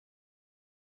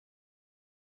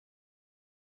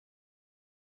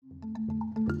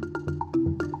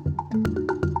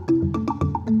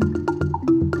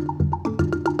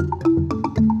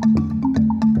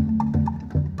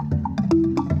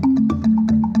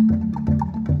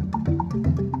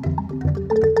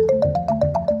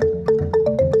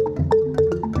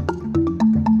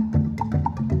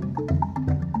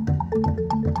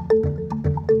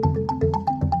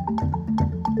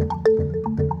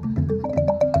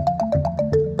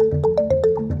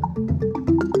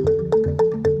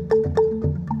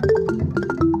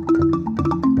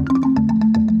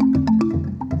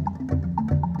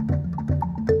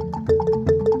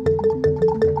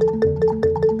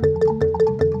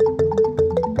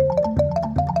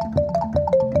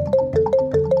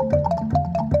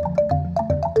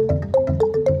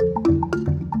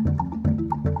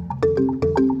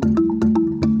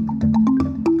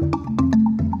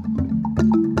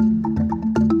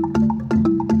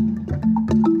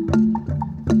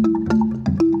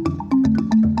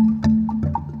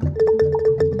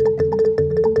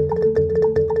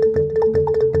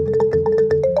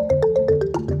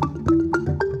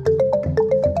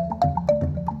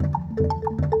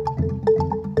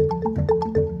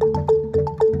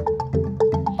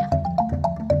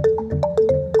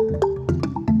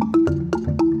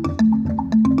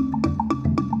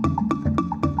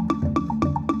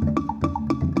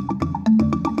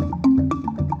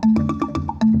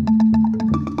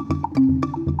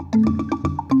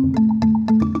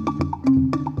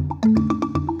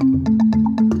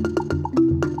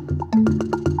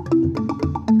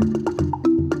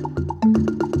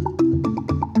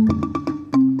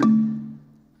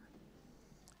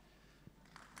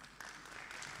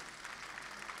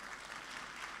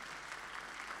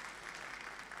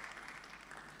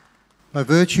By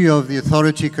virtue of the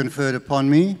authority conferred upon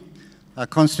me, I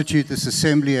constitute this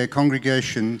assembly a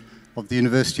congregation of the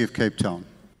University of Cape Town.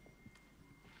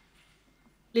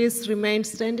 Please remain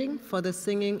standing for the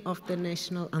singing of the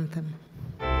national anthem.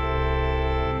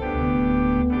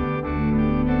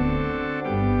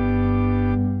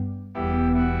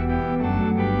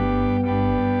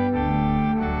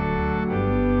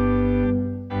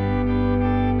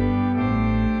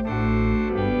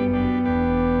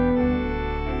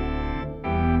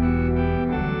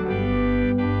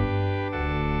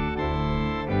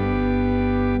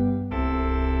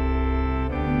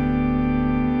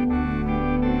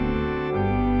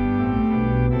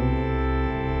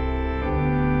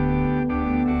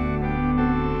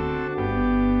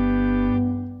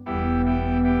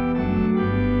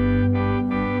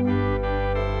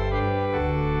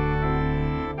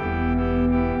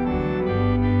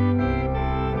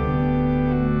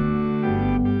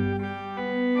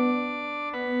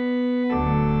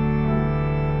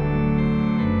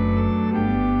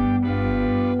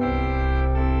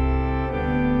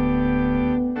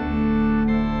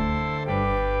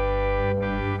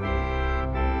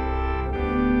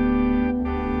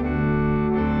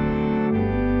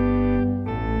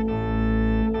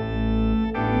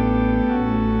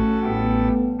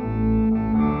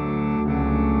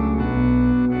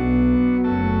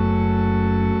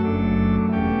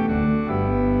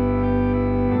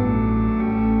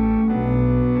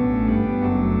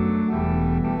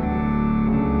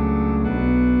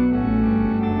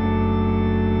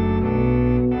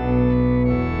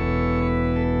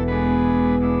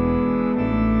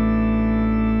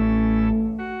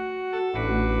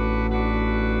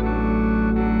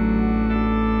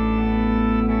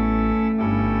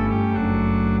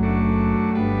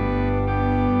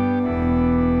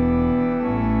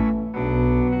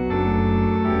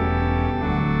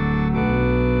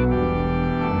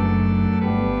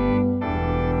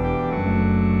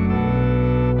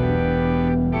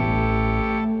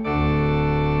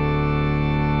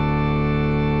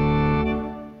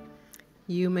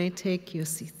 You may take your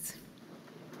seats.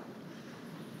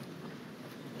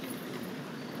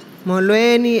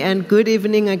 Molweni and good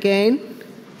evening again,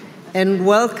 and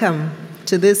welcome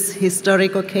to this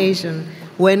historic occasion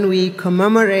when we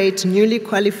commemorate newly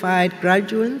qualified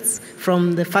graduates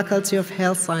from the Faculty of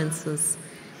Health Sciences.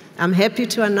 I'm happy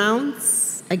to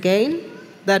announce again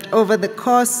that over the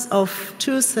course of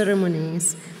 2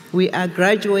 ceremonies, we are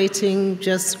graduating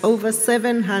just over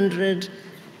 700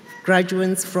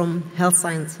 graduates from health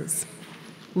sciences.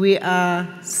 We are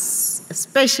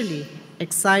especially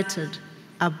excited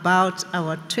about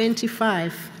our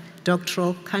 25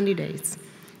 doctoral candidates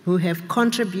who have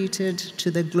contributed to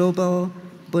the global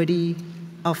body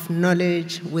of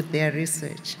knowledge with their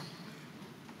research.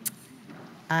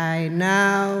 I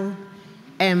now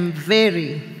am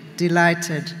very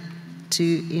delighted to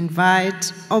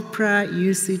invite Opera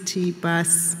UCT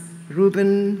Bus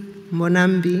Ruben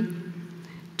Monambi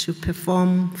to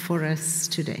perform for us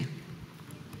today.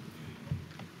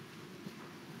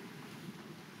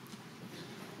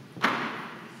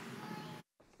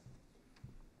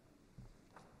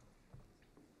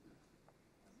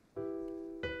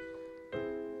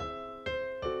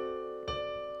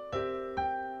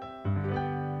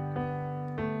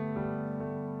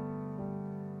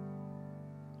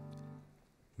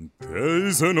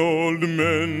 There's an old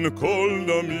man called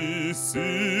the Mississippi.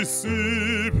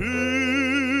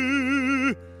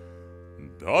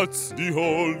 That's the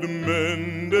old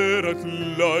man that I'd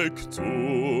like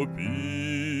to be.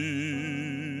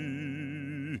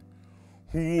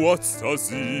 What's the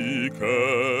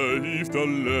secret if the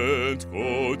land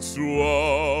got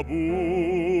troubles?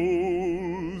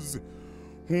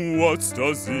 What's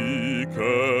the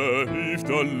secret if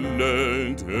the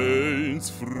land ain't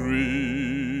free?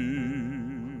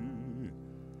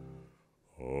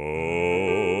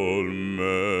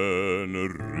 Allman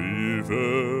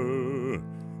River,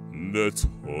 that's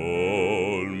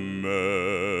Allman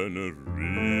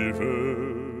River.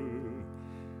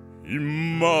 He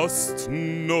must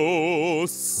know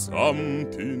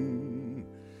something.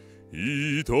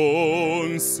 He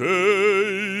don't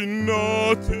say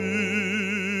nothing.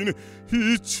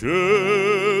 He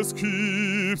just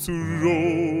keeps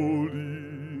rolling.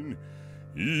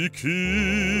 He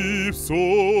keeps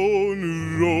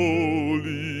on rolling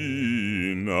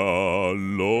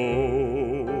along.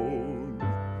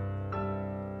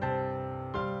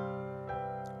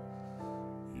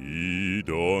 He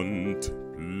don't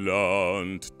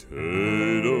plant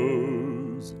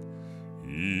potatoes.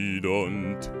 He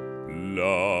don't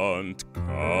plant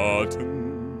cotton.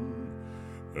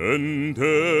 And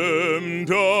them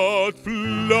that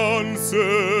plants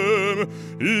them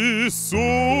is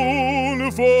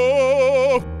soon forgotten.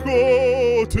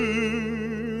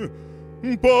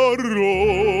 But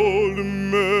Allman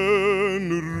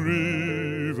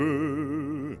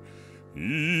River,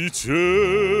 he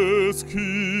just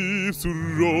keeps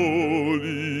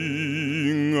rolling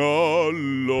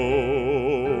along.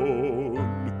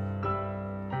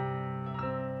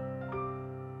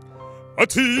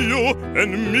 Atio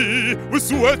and me with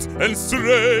sweat and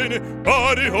strain,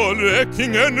 body all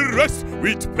aching and rest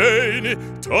with pain.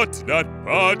 Tot that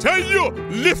Atio,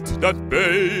 lift that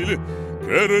bale,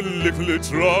 get a little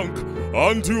drunk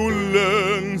unto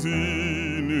lands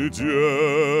in jail.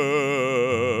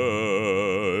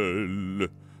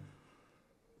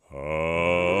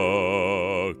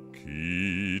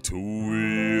 Akit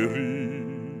weary,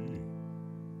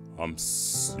 I'm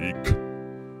sick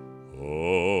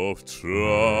of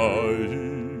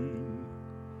trying.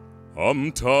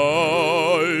 I'm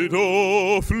tired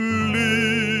of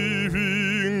living,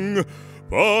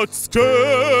 but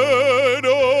scared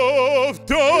of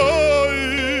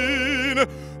dying.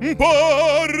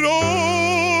 But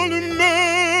Allman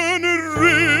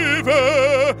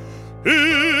River,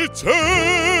 it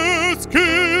just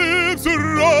keeps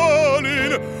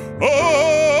running along.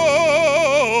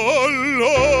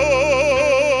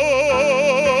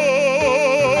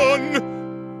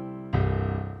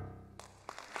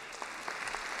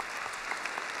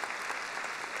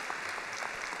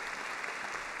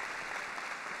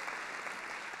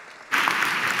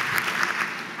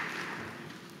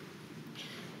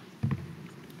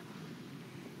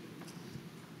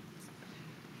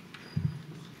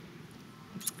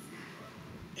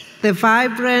 The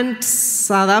vibrant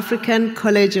South African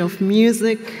College of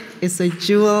Music is a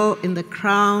jewel in the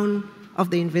crown of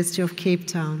the University of Cape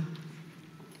Town.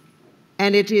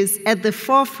 And it is at the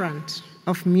forefront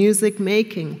of music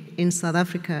making in South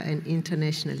Africa and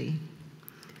internationally.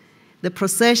 The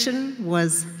procession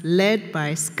was led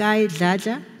by Sky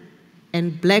Dladla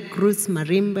and Black Roots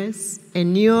Marimbas, a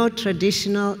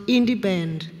neo-traditional indie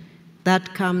band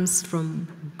that comes from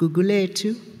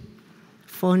Gugulethu,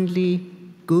 fondly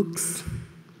Gooks.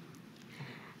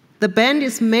 The band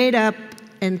is made up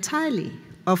entirely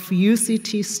of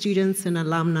UCT students and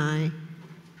alumni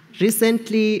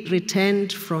recently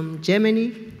returned from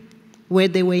Germany, where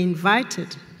they were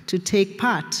invited to take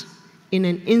part in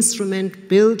an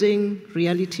instrument-building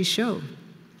reality show.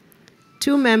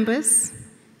 Two members,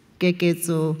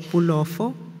 Kekezo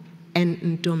Pulofo and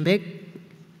Ntombe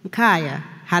Nkaya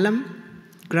Halam,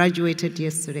 graduated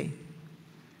yesterday.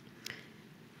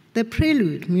 The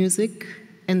prelude music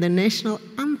and the national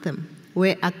anthem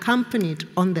were accompanied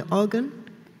on the organ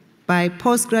by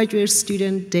postgraduate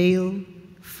student Dale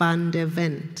van der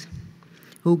Vent,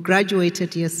 who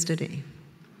graduated yesterday.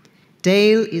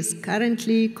 Dale is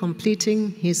currently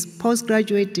completing his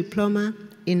postgraduate diploma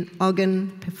in organ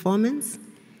performance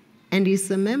and is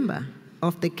a member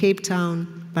of the Cape Town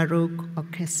Baroque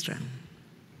Orchestra.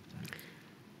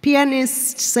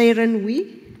 Pianist Seiren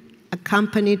Wee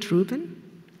accompanied Ruben,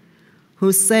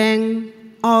 who sang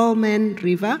All Men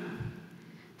River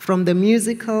from the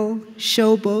musical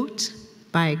Showboat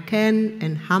by Ken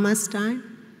and Hammerstein.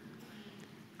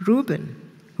 Ruben,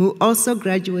 who also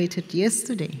graduated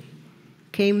yesterday,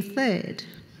 came third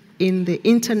in the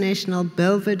International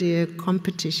Belvedere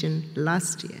competition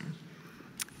last year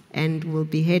and will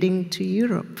be heading to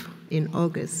Europe in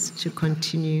August to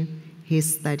continue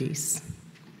his studies.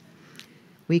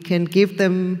 We can give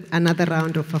them another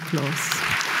round of applause.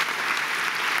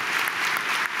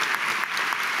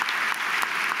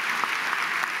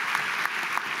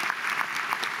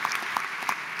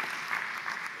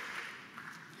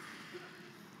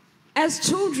 As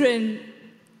children,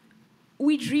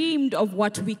 we dreamed of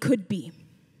what we could be.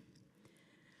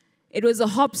 It was a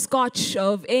hopscotch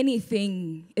of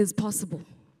anything is possible.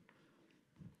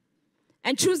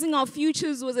 And choosing our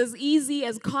futures was as easy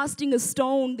as casting a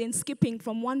stone, then skipping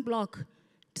from one block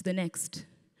to the next.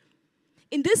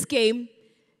 In this game,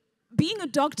 being a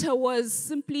doctor was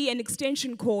simply an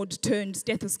extension cord turned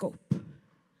stethoscope.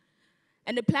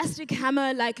 And a plastic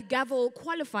hammer like gavel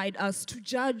qualified us to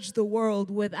judge the world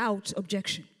without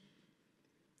objection.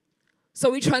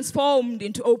 So we transformed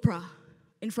into Oprah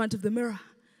in front of the mirror,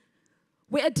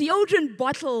 where a deodorant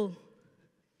bottle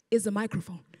is a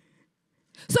microphone.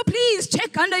 So please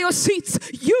check under your seats.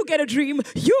 You get a dream,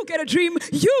 you get a dream,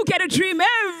 you get a dream.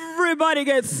 Everybody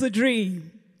gets a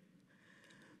dream.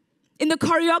 In the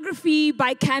choreography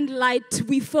by candlelight,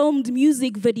 we filmed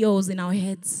music videos in our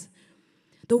heads.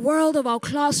 The world of our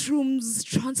classrooms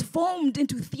transformed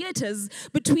into theaters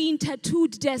between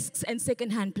tattooed desks and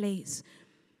secondhand plays.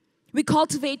 We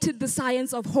cultivated the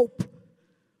science of hope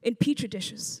in petri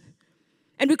dishes.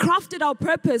 And we crafted our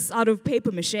purpose out of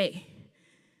paper mache.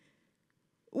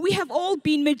 We have all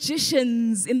been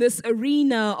magicians in this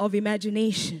arena of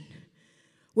imagination,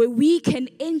 where we can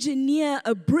engineer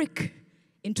a brick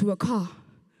into a car.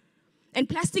 And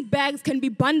plastic bags can be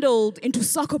bundled into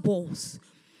soccer balls.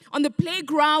 On the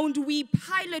playground, we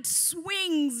pilot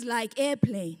swings like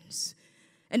airplanes.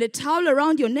 And a towel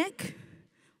around your neck,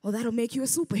 well, that'll make you a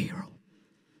superhero.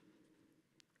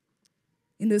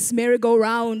 In this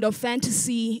merry-go-round of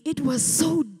fantasy, it was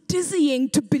so dizzying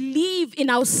to believe in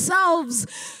ourselves.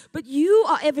 But you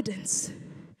are evidence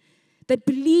that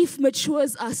belief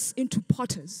matures us into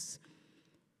potters,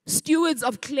 stewards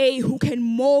of clay who can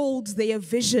mold their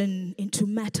vision into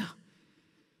matter.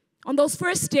 On those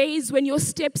first days when your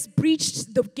steps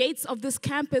breached the gates of this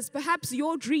campus, perhaps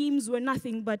your dreams were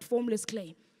nothing but formless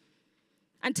clay,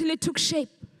 until it took shape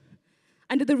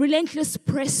under the relentless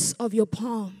press of your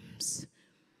palms.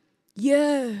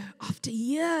 Year after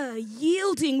year,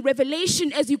 yielding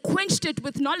revelation as you quenched it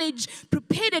with knowledge,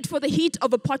 prepared it for the heat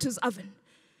of a potter's oven.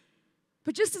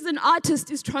 But just as an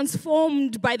artist is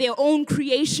transformed by their own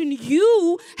creation,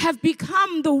 you have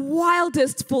become the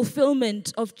wildest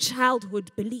fulfillment of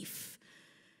childhood belief,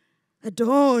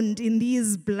 adorned in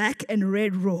these black and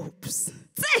red robes.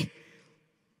 Say,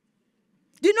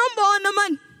 ndinombona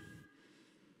man.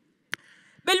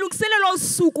 Belungiselelwa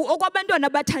usuku okwabantwana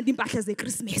abathanda impahla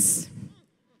zeChristmas.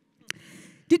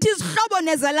 Dithi izihlobo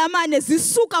nezalamane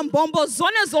zisuka mbombo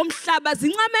zone zomhlaba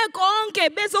zincame konke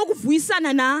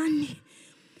bezokuvuyisana nani.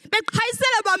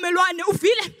 Beqhayisela bamelwane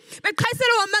uvile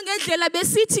beqhayisela wama ngendlela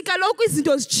besithi kaloku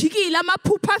izinto zijikile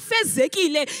amaphupha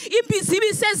afezekile imbizi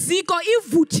ibiseziko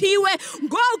ivuthiwe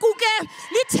ngoku ke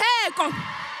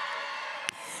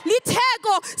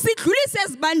litheko sidlulise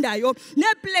ezibandayo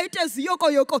neplate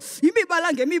eziyoko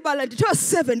imibala ngemibala ndithiwa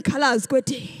 7 colors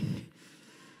kwetheni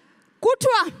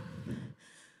kuthiwa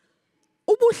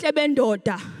ubuhle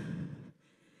bendoda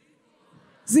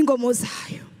zingomo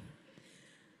zayo.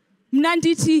 Mna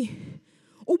ndithi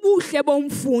ubuhle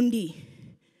bomfundi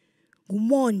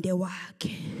ngumonde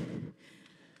wakhe.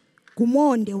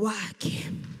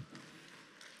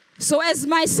 So as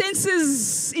my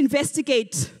senses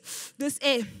investigate this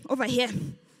air over here,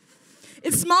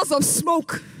 it smells of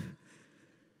smoke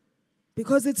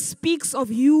because it speaks of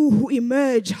you who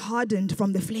emerge hardened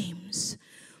from the flames,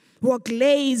 who are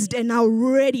glazed and now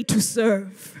ready to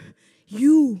serve.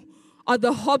 You are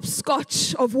the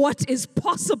hopscotch of what is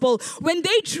possible. When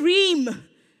they dream,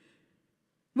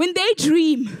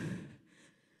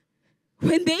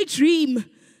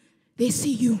 they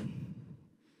see you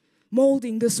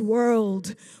molding this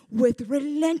world with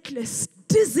relentless,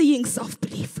 dizzying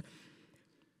self-belief.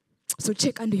 So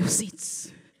check under your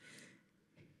seats.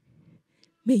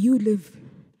 May you live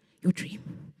your dream.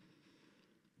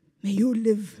 May you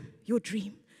live your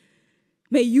dream.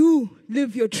 May you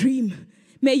live your dream.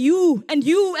 May you and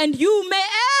you and you, may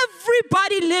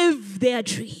everybody live their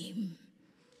dream.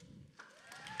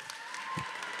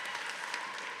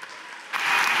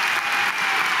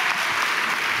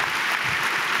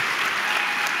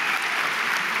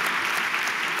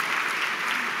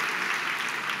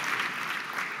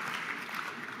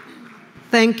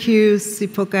 Thank you,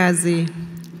 Sipokazi,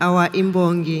 our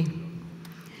Imbongi.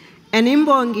 An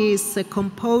Imbongi is a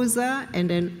composer and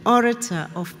an orator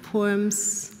of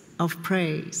poems of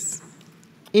praise.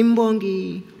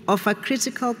 Imbongi offer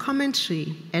critical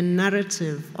commentary and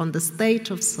narrative on the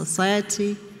state of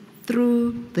society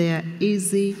through their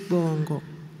easy bongo.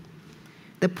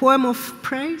 The poem of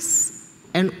praise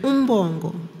and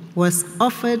umbongo was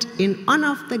offered in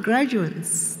honor of the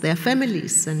graduates, their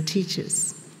families, and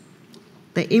teachers.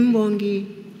 The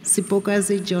Imbongi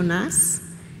Sipokazi Jonas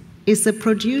is a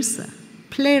producer,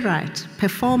 playwright,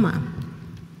 performer,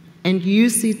 and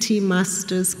UCT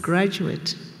Masters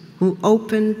graduate who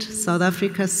opened South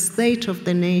Africa's State of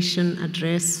the Nation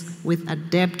address with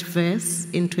adept verse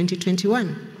in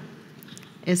 2021.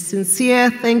 A sincere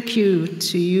thank you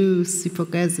to you,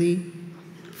 Sipokazi,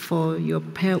 for your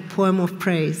poem of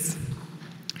praise.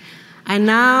 I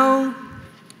now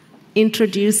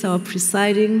introduce our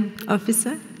presiding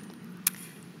officer.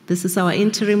 This is our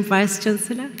interim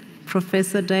Vice-Chancellor,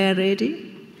 Professor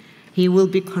Dayaredi. He will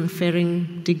be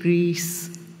conferring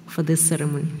degrees for this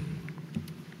ceremony.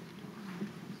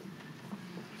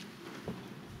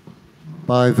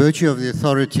 By virtue of the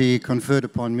authority conferred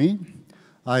upon me,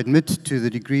 I admit to the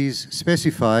degrees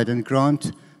specified and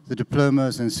grant the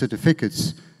diplomas and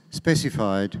certificates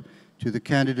specified to the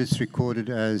candidates recorded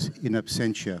as in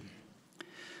absentia.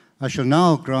 I shall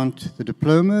now grant the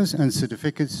diplomas and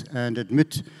certificates and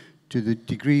admit to the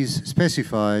degrees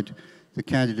specified the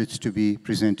candidates to be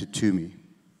presented to me.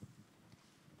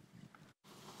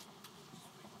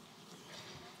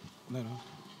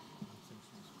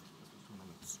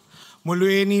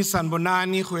 Molweni,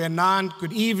 Sanbonani, Goeienaand,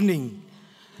 good evening.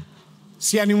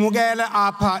 Siyanimugela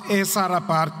apa Sarah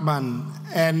Baartman,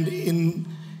 and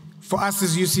for us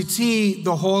as UCT,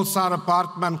 the whole Sarah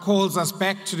Baartman calls us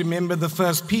back to remember the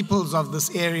first peoples of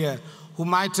this area who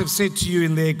might have said to you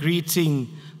in their greeting,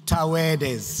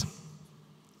 Tawedes.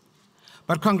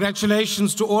 But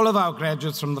congratulations to all of our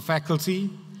graduates from the faculty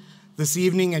this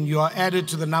evening, and you are added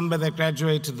to the number that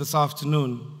graduated this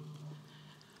afternoon.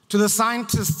 To the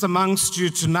scientists amongst you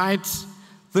tonight,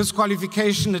 this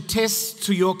qualification attests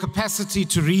to your capacity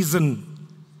to reason,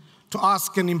 to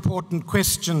ask an important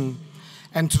question,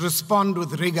 and to respond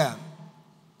with rigor,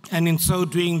 and in so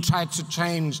doing, try to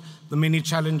change the many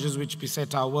challenges which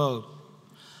beset our world.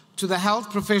 To the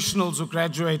health professionals who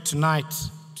graduate tonight,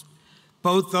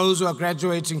 both those who are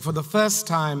graduating for the first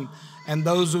time and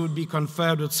those who would be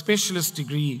conferred with specialist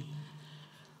degree,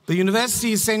 the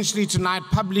university essentially tonight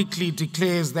publicly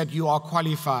declares that you are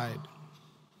qualified.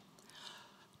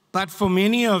 But for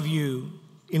many of you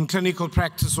in clinical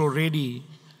practice already,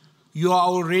 you are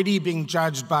already being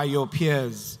judged by your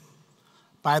peers,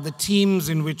 by the teams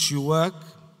in which you work,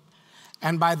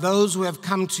 and by those who have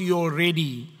come to you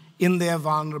already in their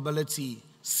vulnerability,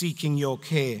 seeking your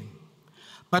care.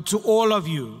 But to all of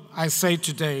you, I say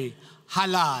today,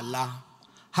 halala.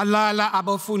 Halala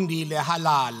abafundile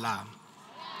halala.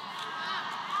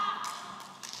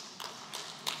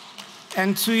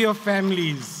 And to your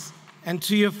families,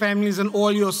 and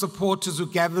all your supporters who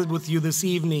gathered with you this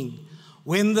evening,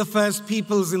 when the first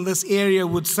peoples in this area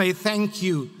would say thank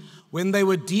you, when they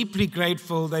were deeply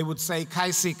grateful, they would say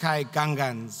kaisikai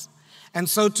gangans. And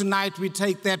so tonight we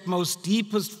take that most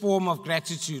deepest form of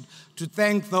gratitude to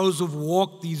thank those who've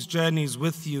walked these journeys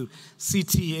with you.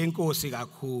 Siti enkosi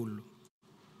kakhulu.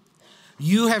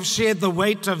 You have shared the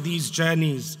weight of these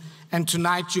journeys, and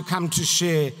tonight you come to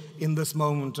share in this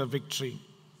moment of victory.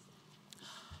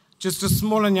 Just a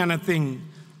small anyana thing.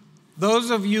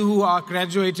 Those of you who are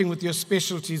graduating with your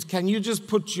specialties, can you just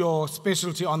put your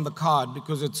specialty on the card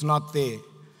because it's not there?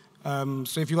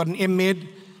 So if you've got an M.Med,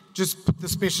 just put the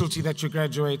specialty that you're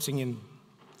graduating in.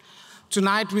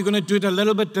 Tonight we're going to do it a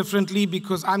little bit differently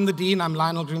because I'm the Dean, I'm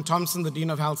Lionel Green Thompson, the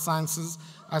Dean of Health Sciences.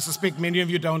 I suspect many of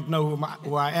you don't know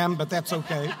who I am, but that's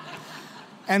okay.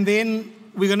 And then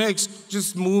we're going to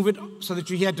just move it so that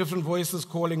you hear different voices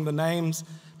calling the names.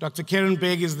 Dr. Karen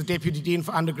Begg is the Deputy Dean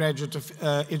for Undergraduate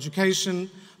Education.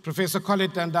 Professor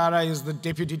Colette Dandara is the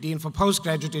Deputy Dean for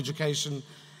Postgraduate Education.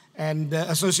 And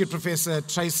Associate Professor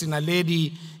Tracy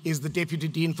Naledi is the Deputy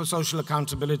Dean for Social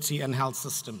Accountability and Health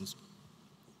Systems.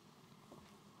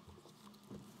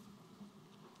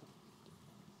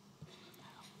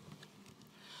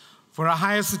 For a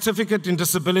higher certificate in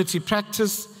disability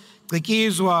practice,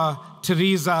 Gqikizwa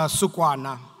Teresa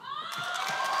Sukwana.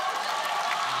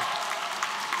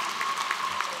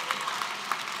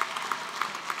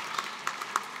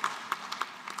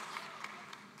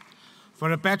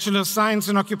 For a Bachelor of Science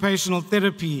in Occupational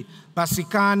Therapy,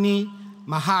 Basikani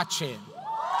Mahache.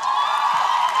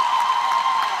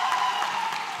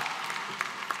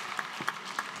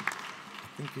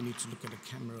 I think we need to look at a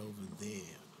camera over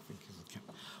there.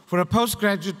 For a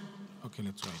postgraduate, okay,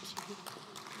 let's wait.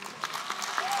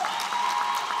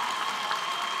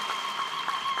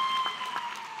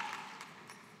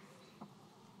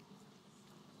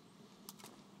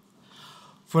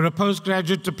 For a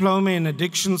postgraduate diploma in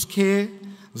addictions care,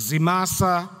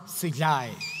 Zimasa Siglai.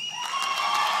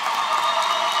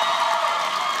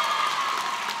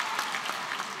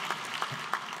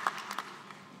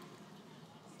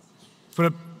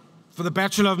 For the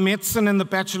Bachelor of Medicine and the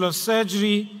Bachelor of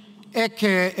Surgery,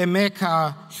 Eke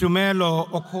Emeka Shumelo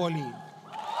Okoli.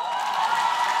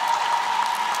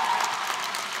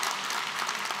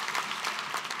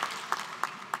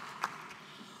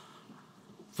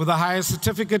 For the Higher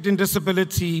Certificate in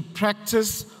Disability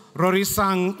Practice,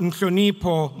 Rorisang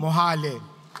Nhlonipo Mohale.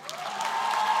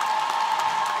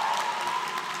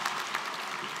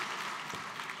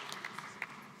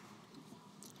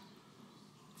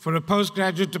 For a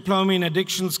postgraduate diploma in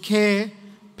addictions care,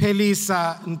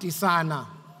 Pelisa Ntisana.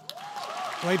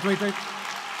 Wait.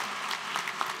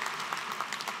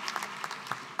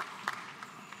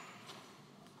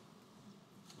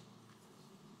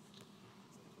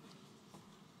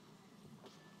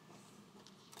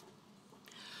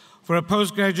 For a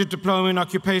postgraduate diploma in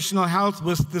occupational health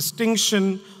with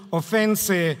distinction,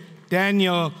 Offense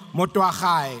Daniel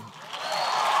Motuachai.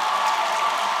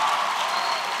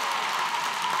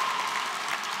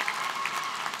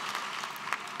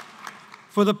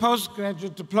 For the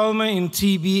postgraduate diploma in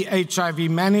TB HIV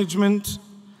management,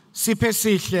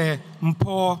 Sipesihle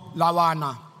Mpo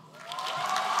Lawana.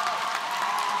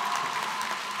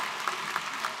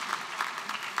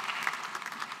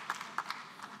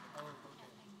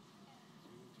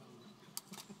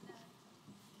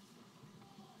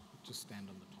 Just stand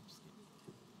on the top step.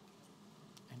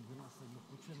 And when I say, look,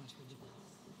 which way am I supposed to go?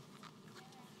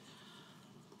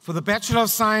 For the Bachelor of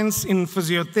Science in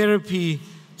Physiotherapy,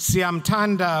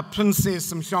 Siamtanda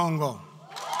Princess Mhlongo.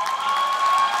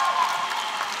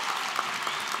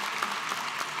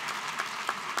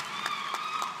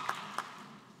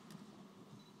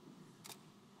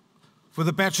 For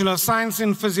the Bachelor of Science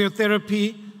in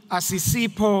Physiotherapy,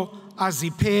 Asisipo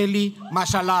Azipeli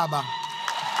Mashalaba.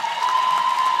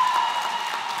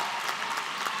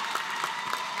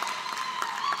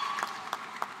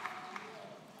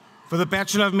 For the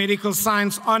Bachelor of Medical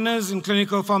Science Honors in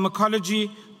Clinical Pharmacology,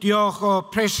 Diogo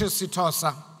Precious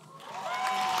Sitosa.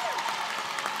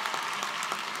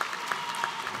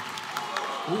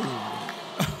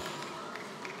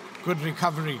 Good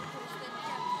recovery.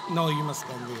 No, you must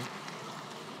stand there.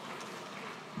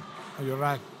 Oh, you're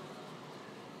right.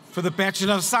 For the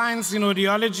Bachelor of Science in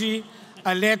Audiology,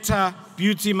 Aleta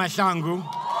Beauty Mahlangu.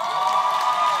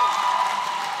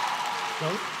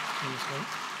 Go.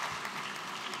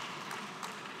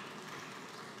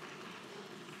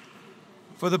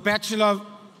 For the Bachelor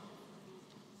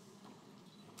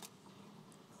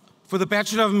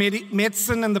of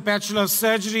Medicine and the Bachelor of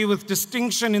Surgery with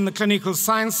distinction in the Clinical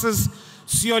Sciences,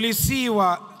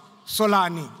 Siolisiwa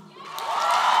Solani.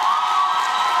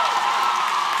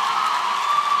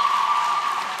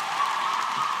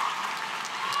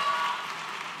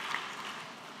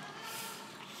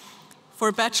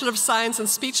 For Bachelor of Science in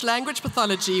Speech Language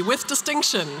Pathology with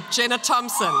distinction, Jenna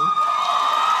Thompson.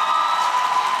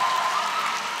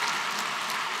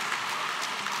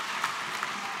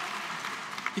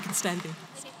 You can stand there.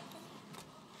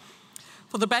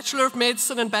 For the Bachelor of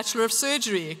Medicine and Bachelor of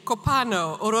Surgery,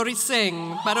 Kopano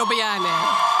Ororiseng Barobiane.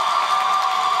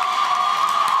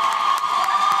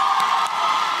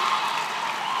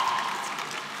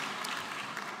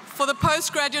 For the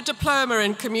Postgraduate Diploma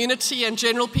in Community and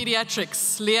General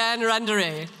Pediatrics, Leanne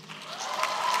Randere.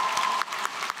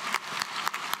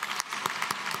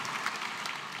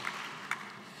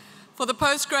 For the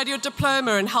Postgraduate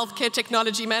Diploma in Healthcare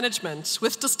Technology Management,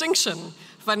 with distinction,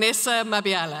 Vanessa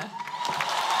Mabiala.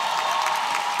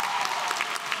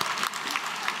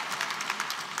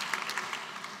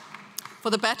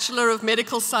 For the Bachelor of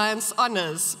Medical Science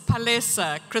Honors,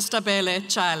 Palesa Christabele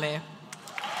Chale.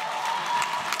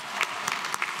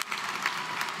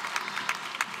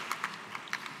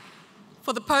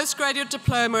 For the Postgraduate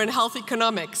Diploma in Health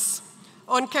Economics,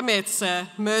 Onkametse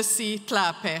Mercy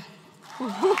Tlape.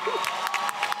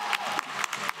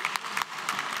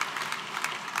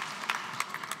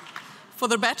 For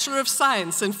the Bachelor of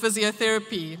Science in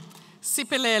Physiotherapy,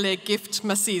 Sipelele Gift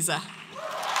Masiza.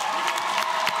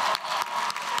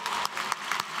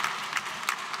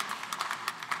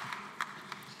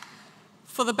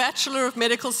 For the Bachelor of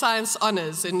Medical Science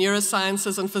Honours in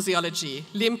Neurosciences and Physiology,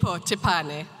 Limpo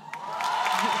Tepane.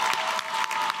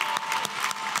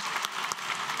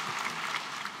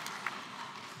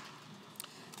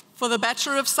 For the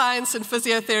Bachelor of Science in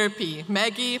Physiotherapy,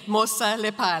 Maggie Mosa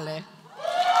Lepale.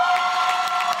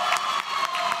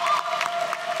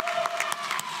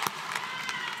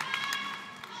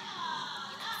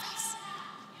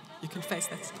 You can face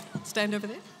that. Stand over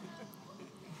there.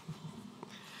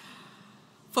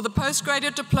 For the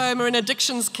Postgraduate Diploma in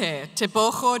Addictions Care,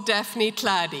 Tebogo Daphne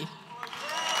Tladi.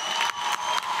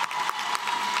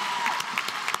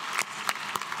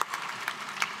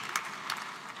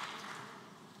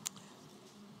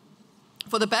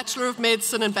 For the Bachelor of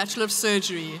Medicine and Bachelor of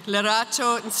Surgery,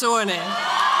 Lerato Nsone.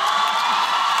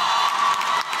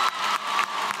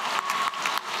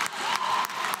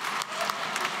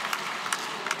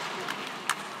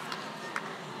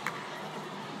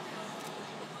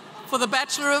 For the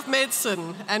Bachelor of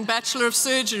Medicine and Bachelor of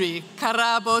Surgery,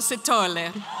 Karabo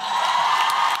Setole.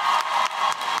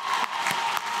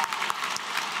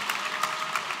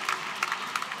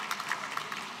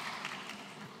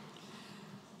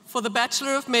 For the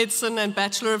Bachelor of Medicine and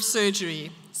Bachelor of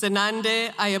Surgery,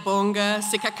 Zenande Ayabonga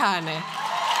Sikakane.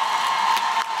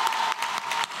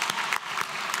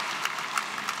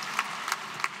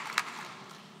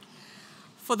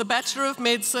 For the Bachelor of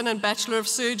Medicine and Bachelor of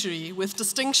Surgery with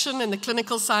distinction in the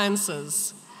clinical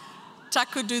sciences,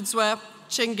 Takududzwa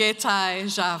Chengetai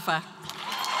Java.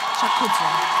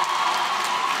 Takudzwa.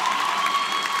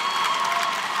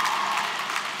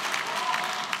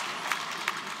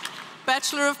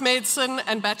 Bachelor of Medicine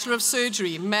and Bachelor of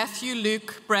Surgery, Matthew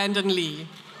Luke Brandon Lee.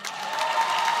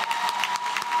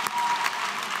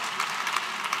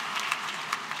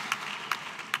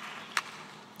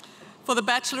 For the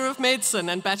Bachelor of Medicine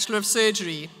and Bachelor of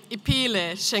Surgery,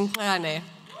 Ipile Shenkane.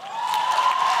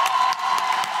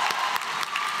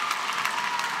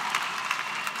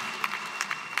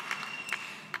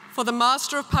 For the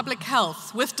Master of Public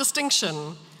Health with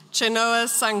distinction, Chenoa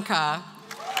Sankar.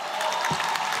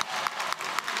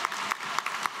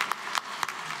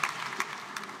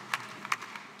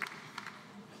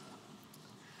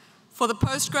 For the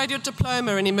Postgraduate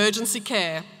Diploma in Emergency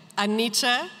Care,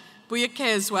 Anita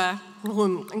Buyakezwa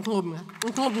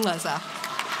Nglumlaza.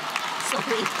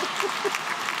 Sorry.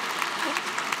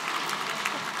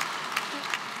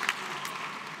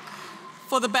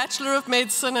 For the Bachelor of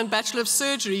Medicine and Bachelor of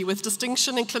Surgery with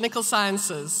distinction in Clinical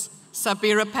Sciences,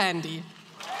 Sabira Pandi.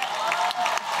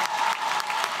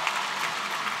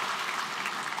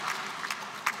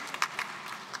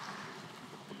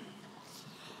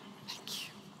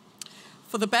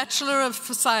 For the Bachelor of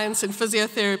Science in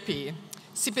Physiotherapy,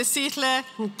 Sipesihle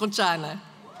Nkojana.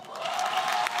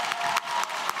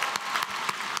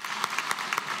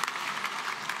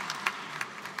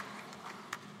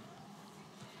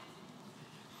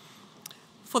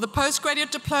 For the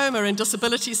Postgraduate Diploma in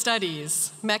Disability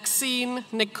Studies, Maxine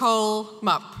Nicole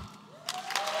Mupp.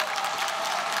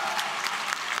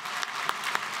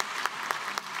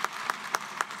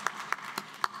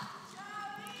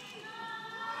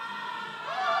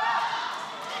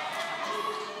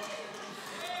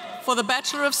 For the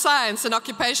Bachelor of Science in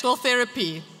Occupational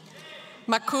Therapy,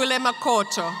 Makule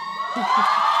Makoto.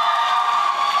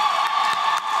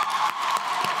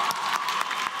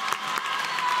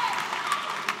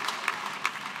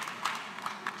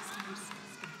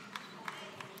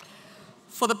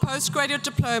 For the Postgraduate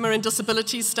Diploma in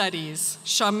Disability Studies,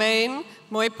 Charmaine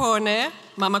Moipone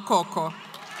Mamakoko.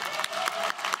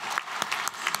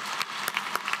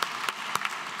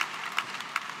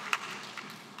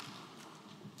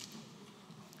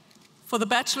 For the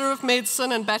Bachelor of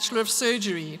Medicine and Bachelor of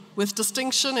Surgery, with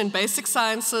distinction in Basic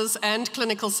Sciences and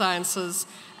Clinical Sciences,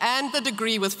 and the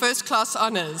degree with first-class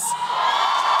honors,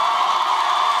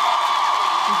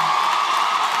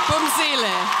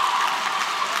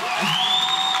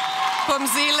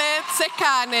 Pumzile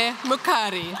Tsekane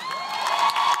Mukari.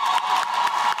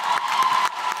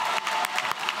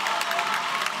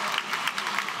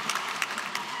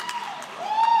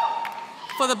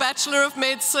 For the Bachelor of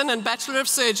Medicine and Bachelor of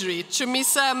Surgery,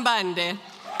 Chumisa Mbande.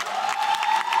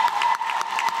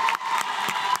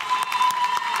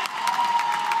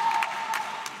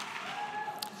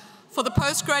 For the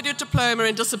Postgraduate Diploma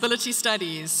in Disability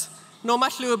Studies,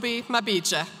 Nomatlubi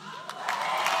Mabija.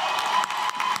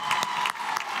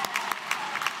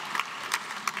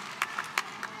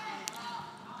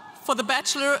 For the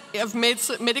Bachelor of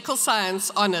Medical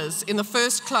Science Honours in the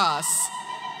first class,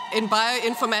 in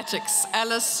Bioinformatics,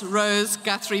 Alice Rose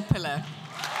Guthrie Pillar.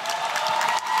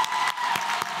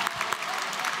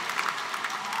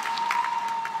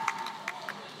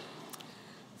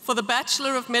 For the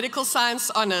Bachelor of Medical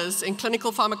Science Honours in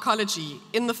Clinical Pharmacology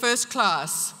in the first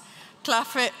class,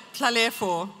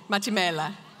 Tlalefo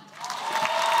Matimela.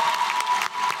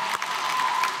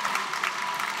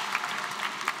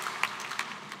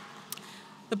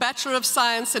 The Bachelor of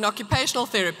Science in Occupational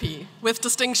Therapy with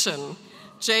distinction,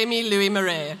 Jamie Louis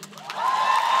Murray.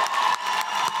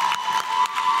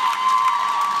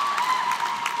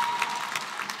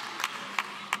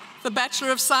 The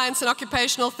Bachelor of Science in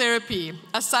Occupational Therapy,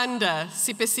 Asanda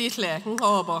Sipesihle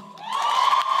Ngobo.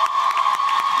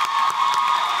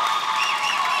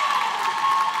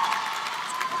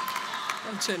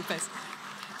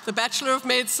 The Bachelor of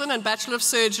Medicine and Bachelor of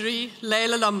Surgery,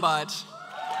 Leila Lombard.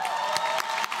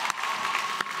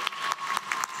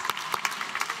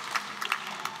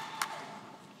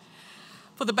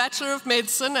 For the Bachelor of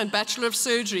Medicine and Bachelor of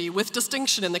Surgery with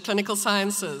distinction in the Clinical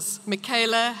Sciences,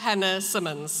 Michaela Hannah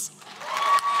Simmons.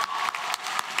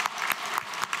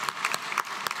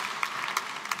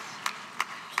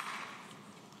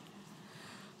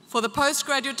 For the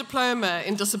Postgraduate Diploma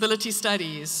in Disability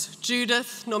Studies,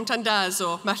 Judith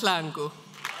Nomtandazo Mahlangu.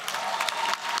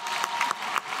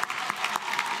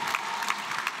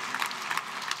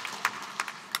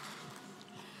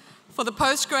 For the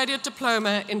Postgraduate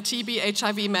Diploma in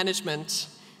TB/HIV Management,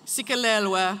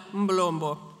 Sikelelwa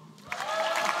Mbolombo.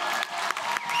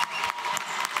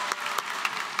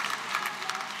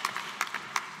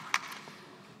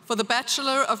 For the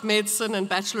Bachelor of Medicine and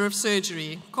Bachelor of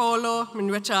Surgery, Kolo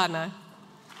Mnwechana.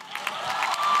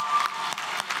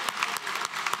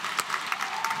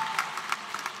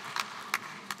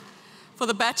 For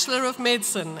the Bachelor of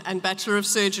Medicine and Bachelor of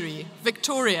Surgery,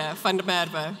 Victoria van der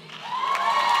Merwe.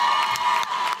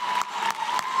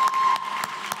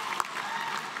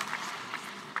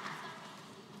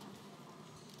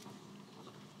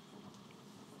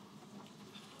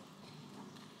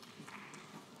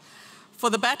 For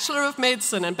the Bachelor of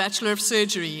Medicine and Bachelor of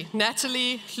Surgery,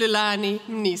 Natalie Lulani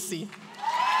Mnisi.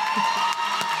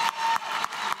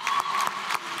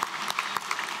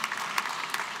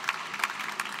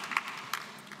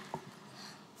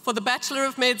 For the Bachelor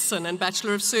of Medicine and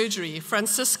Bachelor of Surgery,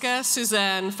 Francisca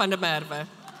Suzanne van der Merwe.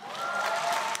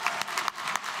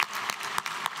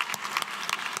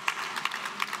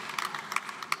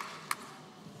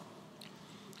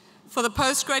 For the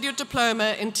Postgraduate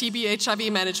Diploma in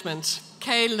TB/HIV Management,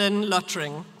 Kaylin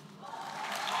Lottering.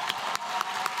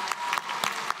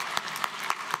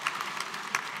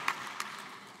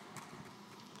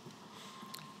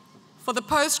 For the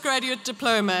Postgraduate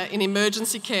Diploma in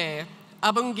Emergency Care,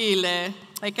 Abongile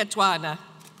Ekatwana.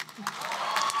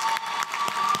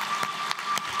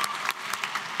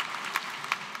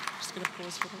 Just going to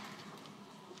pause for that.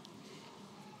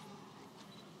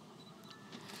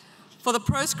 For the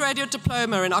Postgraduate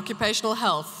Diploma in Occupational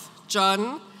Health,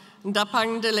 John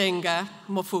Ndapangdelenga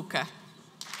Mofuka.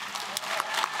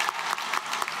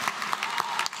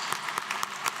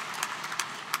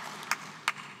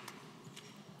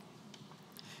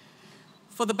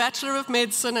 For the Bachelor of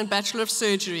Medicine and Bachelor of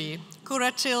Surgery,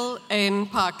 Kuratil N.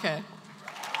 Parker.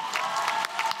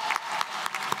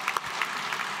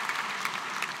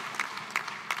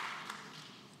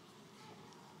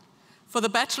 For the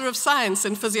Bachelor of Science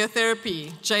in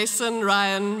Physiotherapy, Jason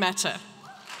Ryan Matter.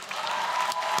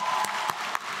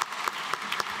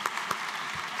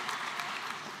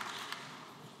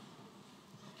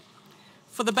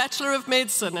 For the Bachelor of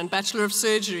Medicine and Bachelor of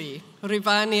Surgery,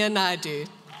 Rivania Naidu.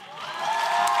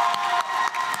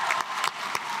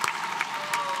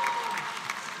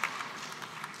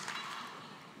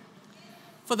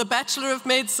 For the Bachelor of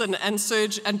Medicine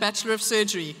and Bachelor of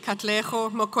Surgery,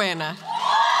 Katlejo Mokwena.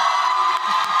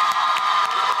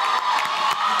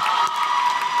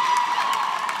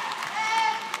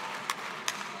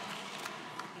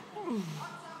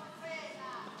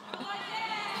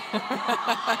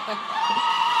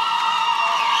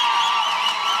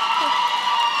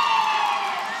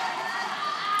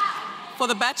 For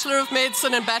the Bachelor of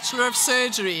Medicine and Bachelor of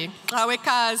Surgery,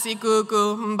 Awekazi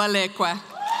Gugu Mbalekwa.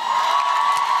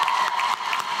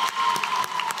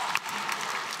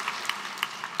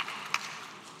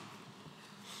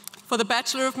 For the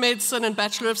Bachelor of Medicine and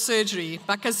Bachelor of Surgery,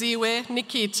 Bakaziwe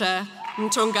Nikita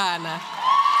Mtongana.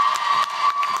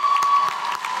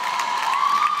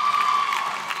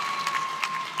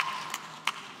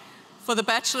 For the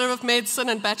Bachelor of Medicine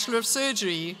and Bachelor of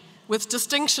Surgery, with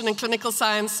distinction in clinical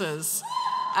sciences,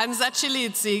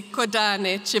 Anzachilidzi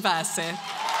Kodane Chivase.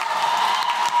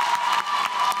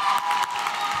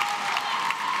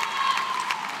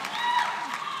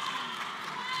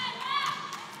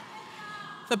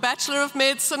 The Bachelor of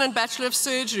Medicine and Bachelor of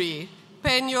Surgery,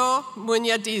 Penyo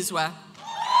Munyadizwa.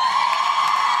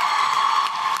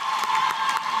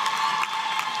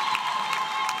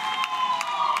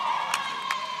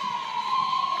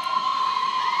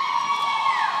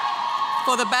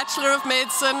 For the Bachelor of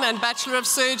Medicine and Bachelor of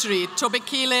Surgery,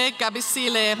 Tobekile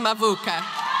Gabisile Mavuka.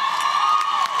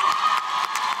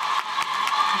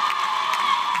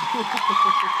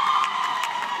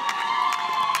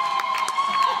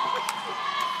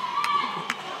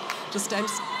 Just stand.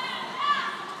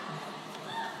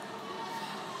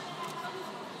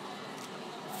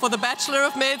 For the Bachelor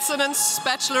of Medicine and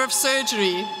Bachelor of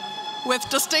Surgery, with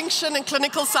distinction in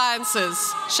clinical sciences,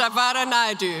 Shavara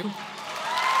Naidu.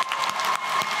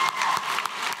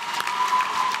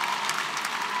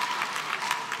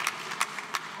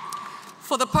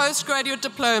 For the postgraduate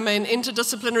diploma in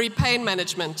interdisciplinary pain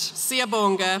management,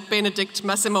 Siyabonga Benedict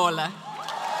Masimola.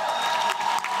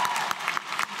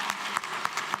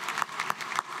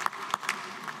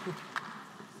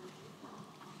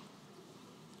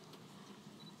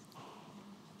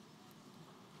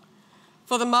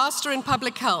 For the Master in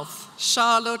Public Health,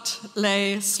 Charlotte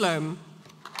Leigh Sloan.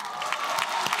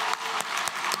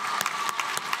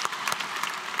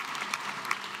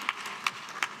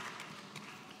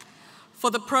 For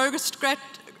the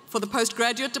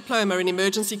postgraduate diploma in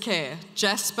emergency care,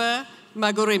 Jasper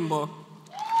Magorimbo.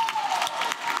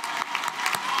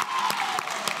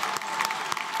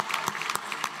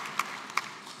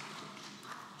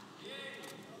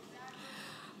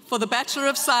 For the Bachelor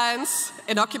of Science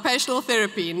in Occupational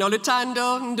Therapy,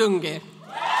 Nolutando Ndunge.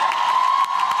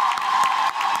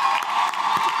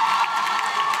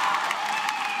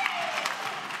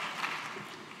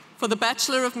 For the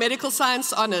Bachelor of Medical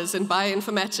Science Honours in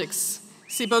Bioinformatics,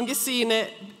 Sibongi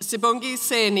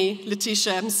Seni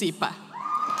Letitia Msipa.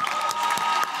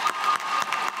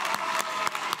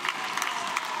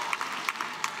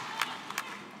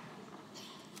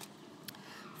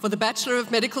 For the Bachelor of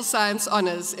Medical Science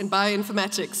Honours in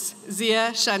Bioinformatics,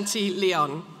 Zia Shanti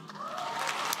Leon.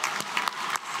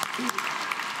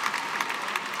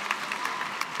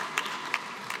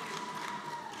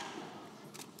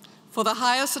 For the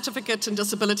Higher Certificate in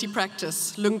Disability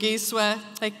Practice, Lungiswa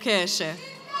Ekeshe.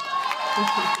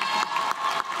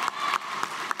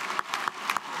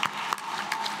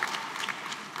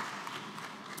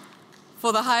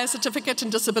 For the Higher Certificate in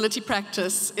Disability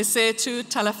Practice, Isetu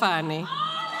Talafani.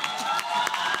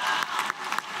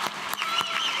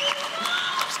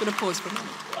 Just going to pause for a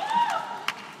moment.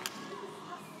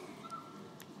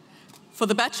 For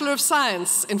the Bachelor of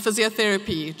Science in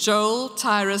Physiotherapy, Joel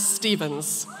Tyrus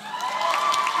Stevens.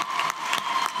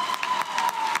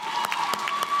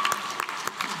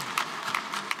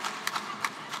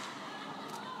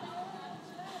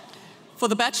 For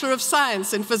the Bachelor of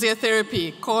Science in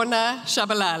Physiotherapy, Kona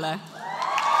Shabalala.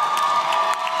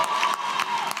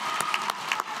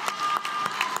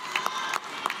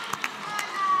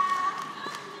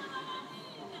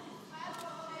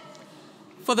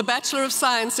 For the Bachelor of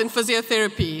Science in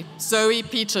Physiotherapy, Zoe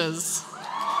Peters.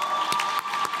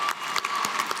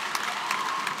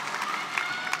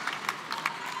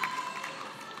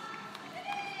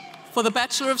 For the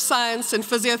Bachelor of Science in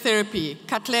Physiotherapy,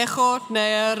 Katlejo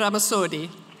Nea Ramasodi.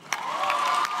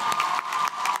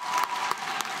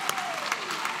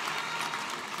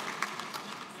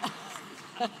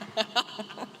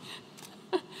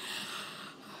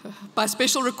 By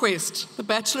special request, the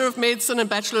Bachelor of Medicine and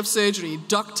Bachelor of Surgery,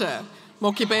 Dr.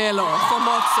 Mokibelo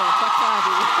Fomotso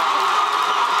Bakadi.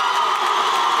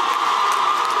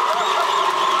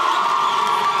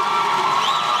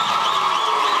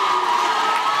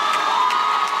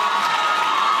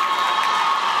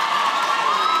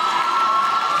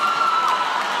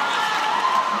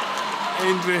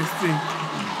 Interesting.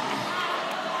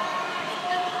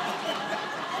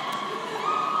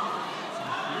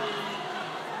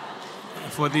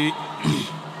 For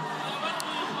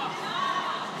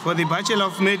the Bachelor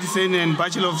of Medicine and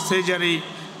Bachelor of Surgery,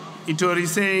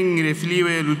 Itoriseng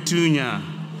Refliwe Lutunya.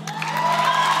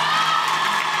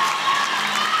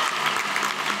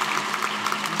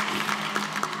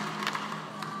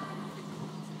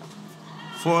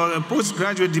 For a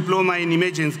postgraduate diploma in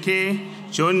emergency care,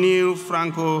 John Neil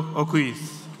Franco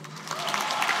Oquiz.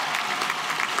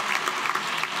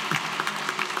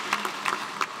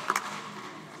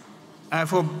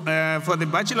 For the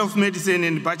Bachelor of Medicine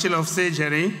and Bachelor of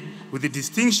Surgery, with the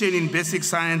distinction in basic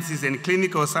sciences and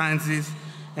clinical sciences,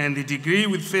 and the degree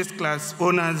with first class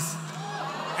honors,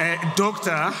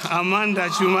 Dr. Amanda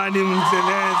Chumadi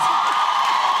Mzelez.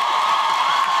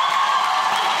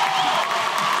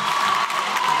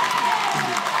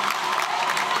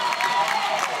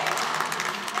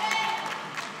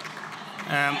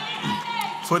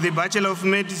 For the Bachelor of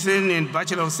Medicine and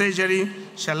Bachelor of Surgery,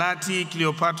 Shalati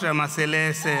Cleopatra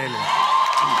Masele Sele.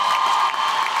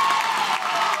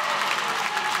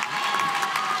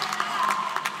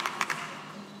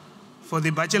 For the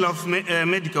Bachelor of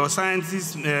Medical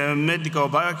Sciences, Medical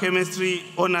Biochemistry,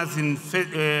 honors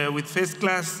with first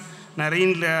class,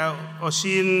 Narendra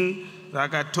Oshin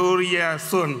Ragatoria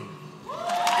Son.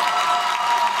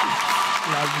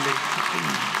 Lovely.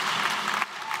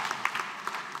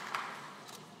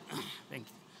 Thank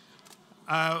you.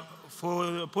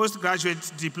 For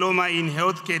postgraduate diploma in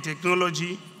healthcare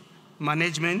technology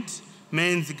management,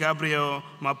 Men's Gabriel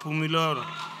Mapumiloro.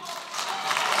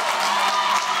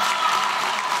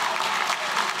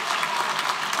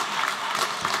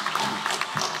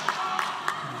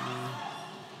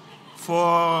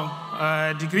 For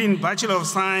a degree in Bachelor of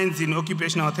Science in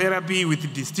Occupational Therapy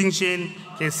with distinction,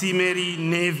 Kesimeri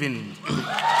Nevin.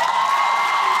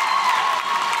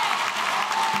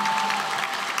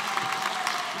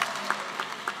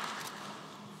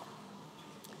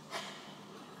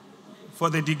 For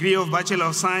the degree of Bachelor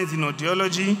of Science in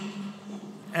Audiology,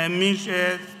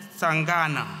 Emiche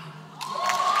Sangana.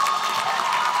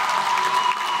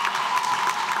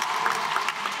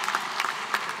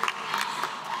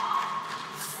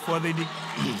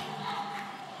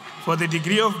 For the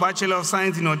degree of Bachelor of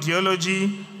Science in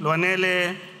Audiology,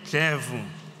 Luanele Klevu.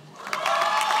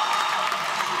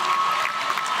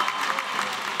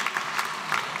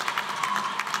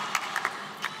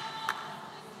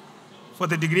 For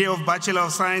the degree of Bachelor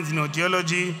of Science in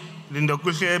Audiology,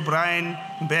 Lindokushe Brian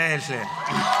Beshe.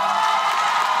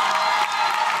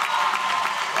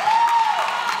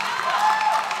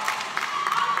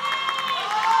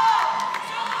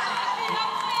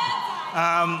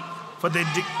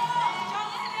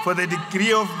 For the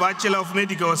degree of Bachelor of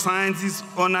Medical Sciences,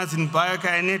 honors in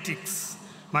Biokinetics,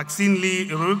 Maxine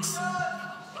Lee Rooks.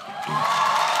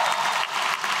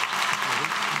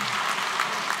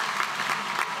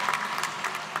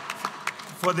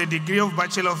 For the degree of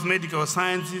Bachelor of Medical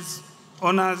Sciences,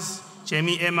 honors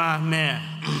Chemi Emma Mayer.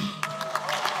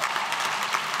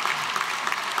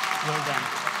 Well done.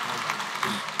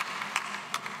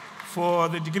 For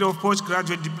the degree of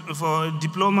postgraduate for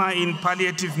diploma in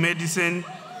palliative medicine,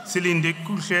 Silinde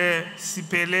Kushe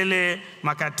Sipelele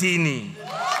Makatini.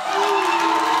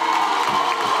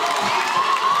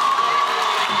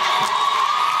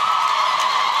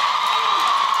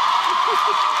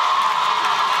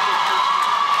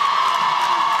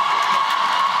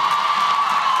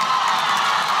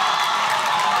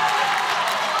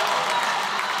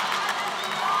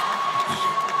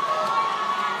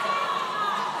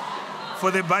 For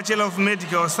the Bachelor of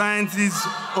Medical Sciences,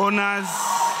 honors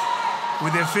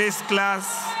with a first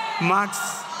class,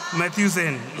 Max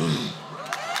Matthewson.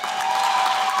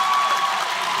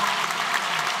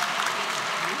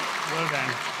 Well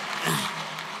done.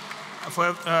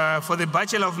 For the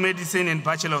Bachelor of Medicine and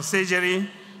Bachelor of Surgery,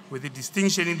 with a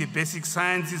distinction in the basic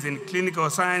sciences and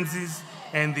clinical sciences,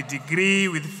 and the degree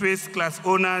with first class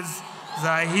honors,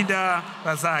 Zahida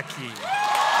Razaki.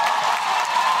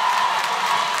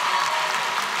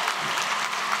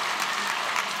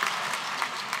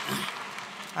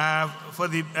 For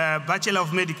the Bachelor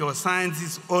of Medical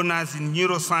Sciences, honors in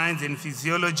Neuroscience and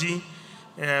Physiology,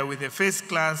 with a first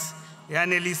class,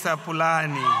 Yanelisa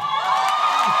Pulani.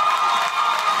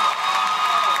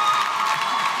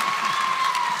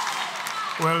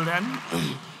 Well done.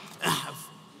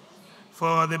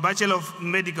 For the Bachelor of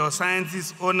Medical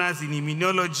Sciences, honors in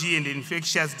Immunology and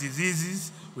Infectious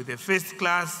Diseases, with a first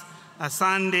class,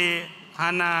 Asande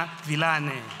Hannah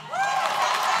Villane.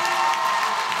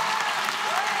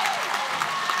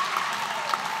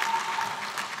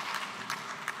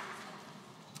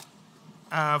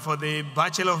 For the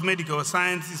Bachelor of Medical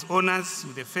Sciences, honors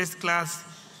with the first class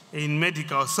in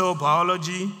Medical Cell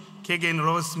Biology, Kagan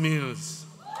Rose Mills.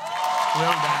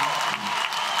 Well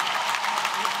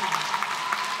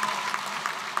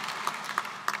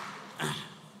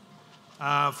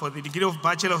done. For the degree of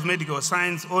Bachelor of Medical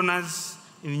Science, honors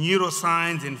in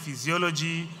Neuroscience and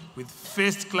Physiology with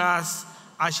first class,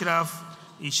 Ashraf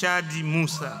Ishadi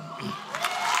Musa.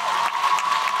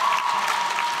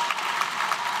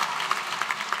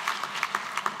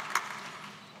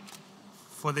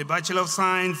 For the Bachelor of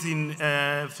Science in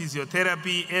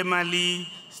Physiotherapy, Emily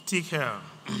Sticker.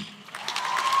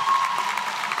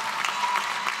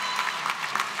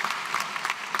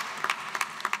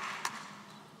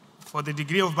 For the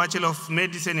degree of Bachelor of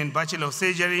Medicine and Bachelor of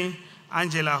Surgery,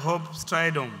 Angela Hope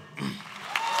Stridom.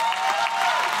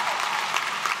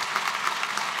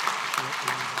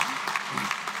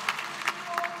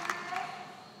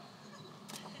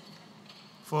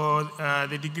 For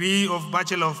the degree of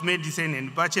Bachelor of Medicine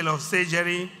and Bachelor of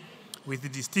Surgery, with the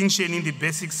distinction in the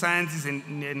basic sciences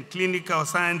and clinical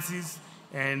sciences,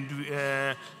 and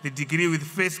the degree with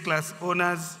first class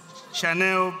honors,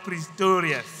 Chanel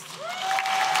Pretorius.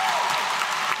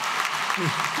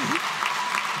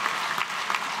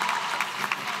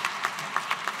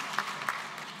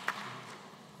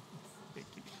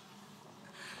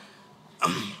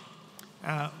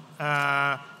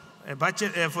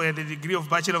 For the degree of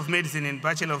Bachelor of Medicine and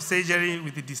Bachelor of Surgery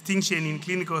with the distinction in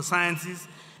Clinical Sciences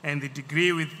and the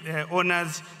degree with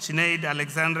honors, Sinead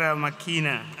Alexandra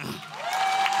Makina.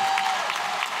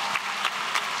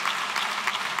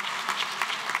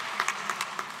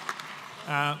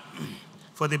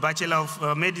 For the Bachelor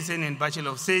of Medicine and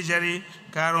Bachelor of Surgery,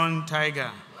 Caron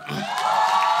Tiger.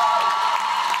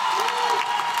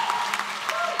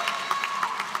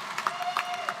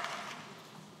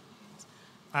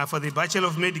 For the Bachelor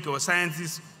of Medical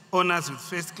Sciences, honors with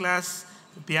first class,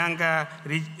 Bianca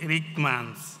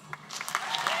Rickmans.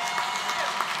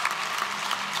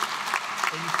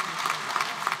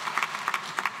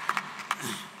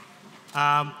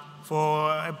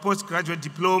 For a postgraduate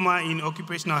diploma in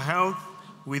occupational health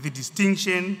with the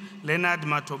distinction, Leonard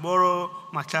Matoboro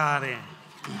Matare.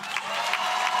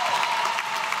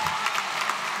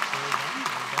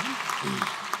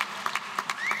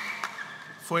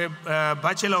 For a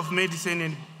Bachelor of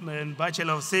Medicine and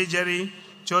Bachelor of Surgery,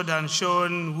 Jordan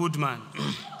Sean Woodman.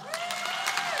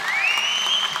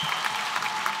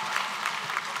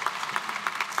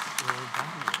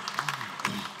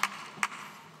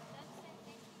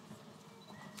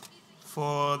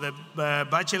 For the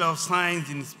Bachelor of Science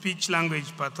in Speech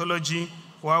Language Pathology,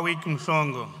 Warwick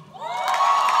Mhlongo.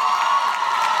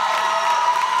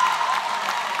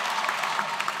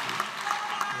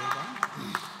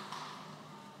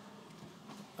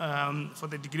 For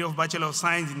the degree of Bachelor of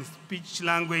Science in Speech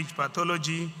Language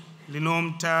Pathology,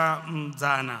 Linomta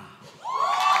Mzana.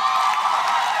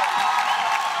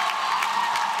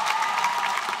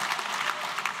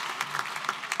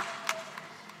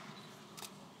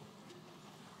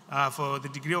 For the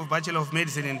degree of Bachelor of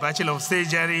Medicine and Bachelor of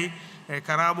Surgery,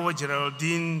 Karabo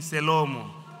Geraldine Selomo.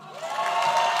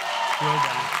 Well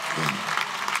done.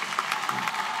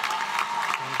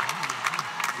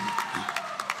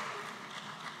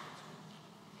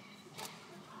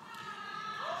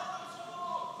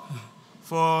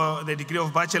 For the degree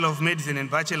of Bachelor of Medicine and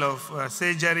Bachelor of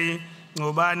Surgery,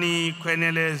 Ngobani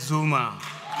Kwenele Zuma.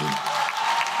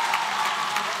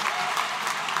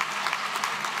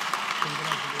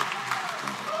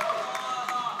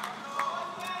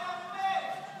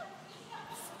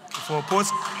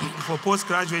 For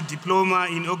postgraduate diploma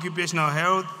in occupational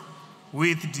health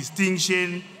with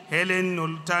distinction, Helen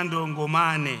Nolutando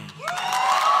Ngomane.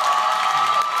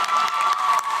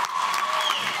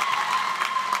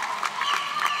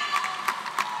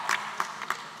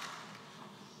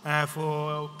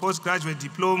 For postgraduate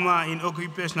diploma in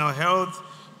occupational health,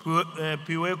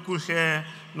 Piwekushe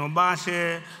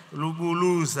Nobashe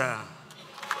Lubuluza.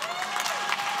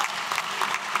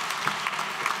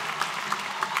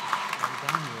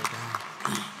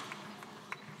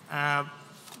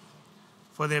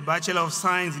 For the Bachelor of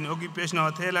Science in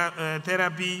Occupational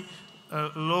Therapy,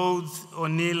 Lourdes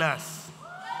Onilas.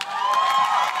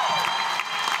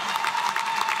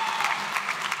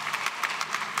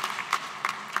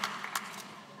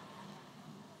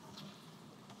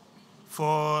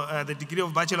 For the degree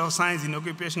of Bachelor of Science in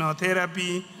Occupational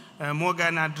Therapy,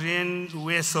 Morgan Adrienne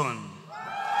Wesson.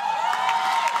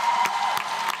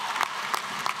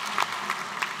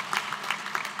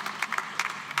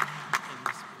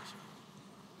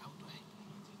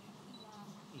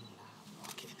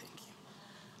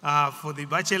 For the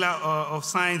Bachelor of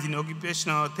Science in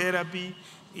Occupational Therapy,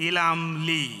 Ilam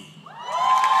Lee.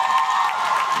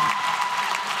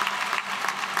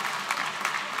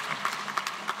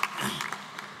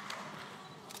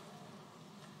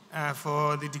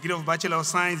 For the degree of Bachelor of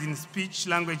Science in Speech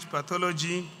Language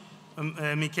Pathology,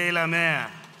 Michaela Mayer.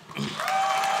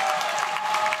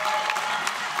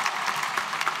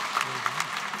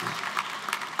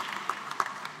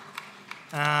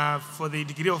 For the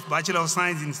degree of Bachelor of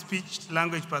Science in Speech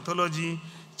Language Pathology,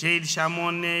 Jade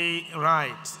Shamone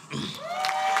Wright.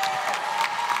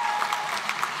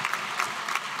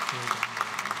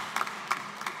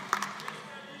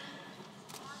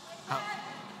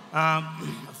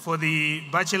 For the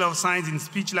Bachelor of Science in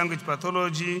Speech Language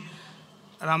Pathology,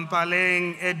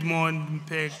 Rampaleng Edmond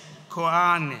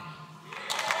Pekoane.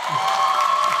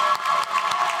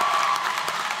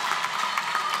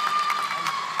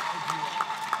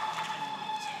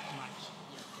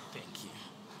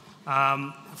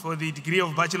 For the degree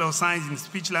of Bachelor of Science in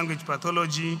Speech Language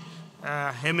Pathology,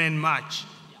 Hemen March.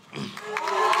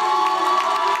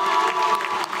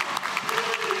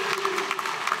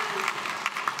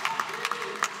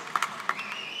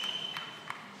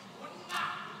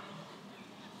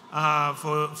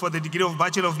 For the degree of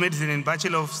Bachelor of Medicine and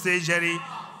Bachelor of Surgery,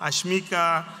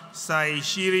 Ashmika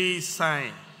Saishiri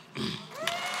Sai.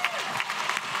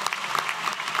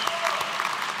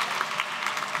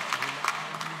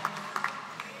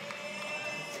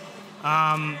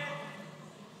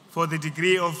 For the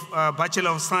degree of Bachelor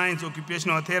of Science,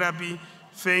 Occupational Therapy,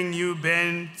 Feng Yu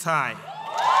Ben Tai.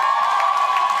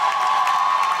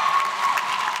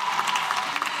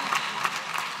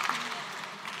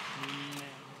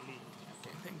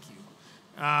 Thank you.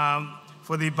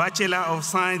 For the Bachelor of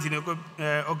Science in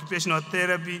Occupational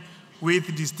Therapy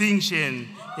with distinction,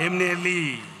 Emne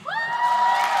Lee.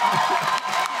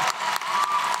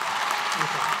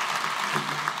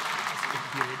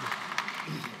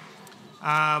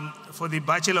 For the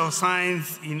Bachelor of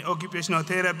Science in Occupational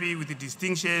Therapy with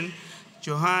distinction,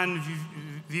 Johan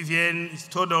Vivian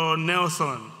Stodo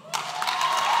Nelson.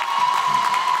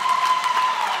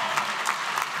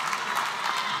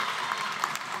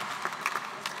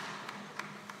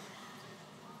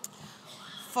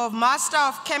 For Master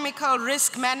of Chemical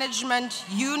Risk Management,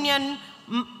 Union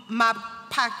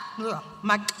Mapashike.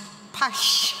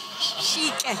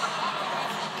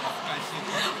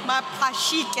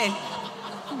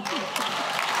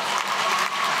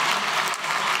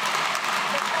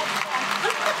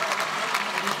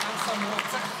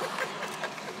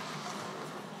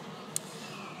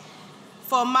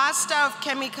 For Master of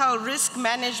Chemical Risk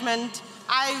Management,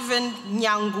 Ivan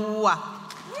Nyangua.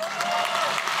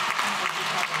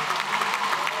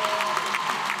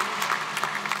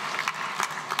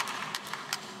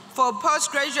 For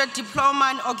Postgraduate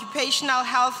Diploma in Occupational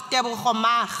Health, Tebogo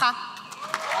Maga.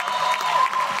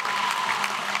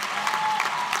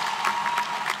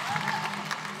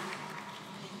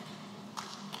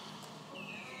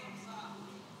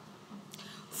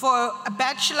 For a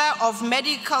Bachelor of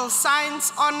Medical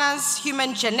Science Honors,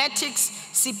 Human Genetics,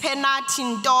 Sipena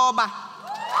Tindoba.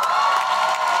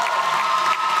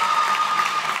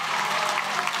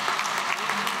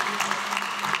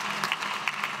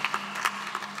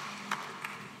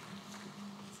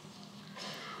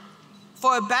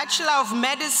 For a Bachelor of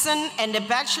Medicine and a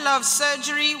Bachelor of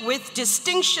Surgery with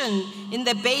distinction in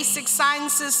the Basic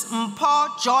Sciences,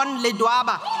 Mpo John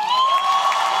Ledwaba.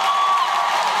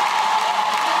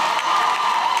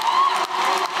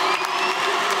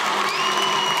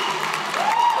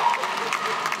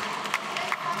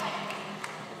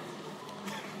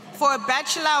 For a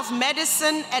Bachelor of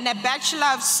Medicine and a Bachelor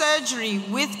of Surgery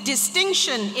with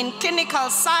distinction in Clinical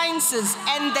Sciences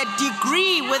and the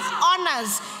degree with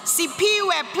honors,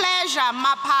 Sipiwe Pleasure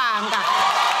Mapanga.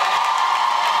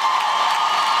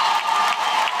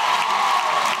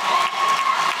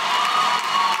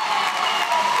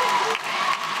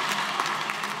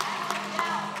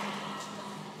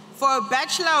 For a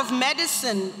Bachelor of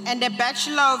Medicine and a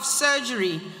Bachelor of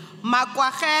Surgery,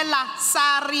 Makwagela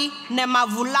Sari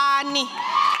Nemavulani.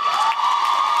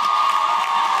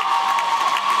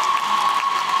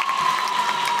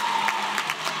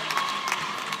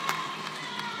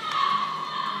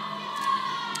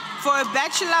 For a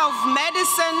Bachelor of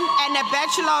Medicine and a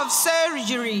Bachelor of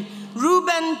Surgery,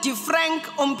 Ruben DeFrank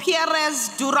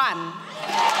Umpierrez Duran.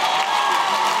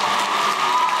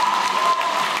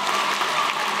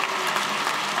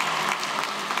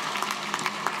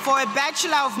 For a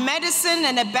Bachelor of Medicine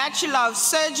and a Bachelor of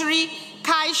Surgery,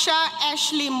 Kaisha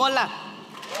Ashley Muller.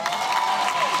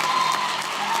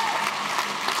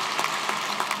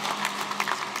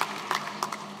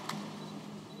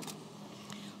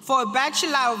 For a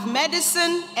Bachelor of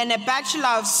Medicine and a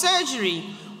Bachelor of Surgery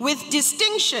with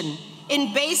distinction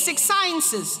in Basic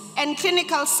Sciences and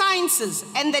Clinical Sciences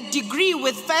and the degree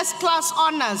with first-class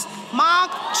honors,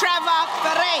 Mark Trevor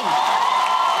Ferrein.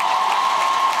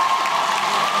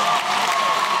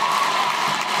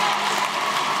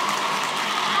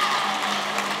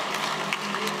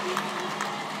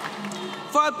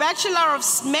 For a Bachelor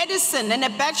of Medicine and a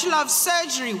Bachelor of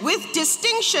Surgery with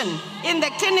distinction in the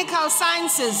Clinical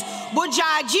Sciences,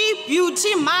 Bujaji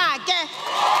Beauty Make.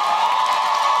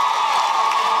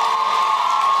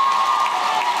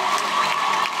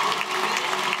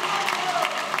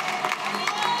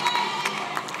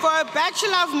 For a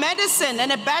Bachelor of Medicine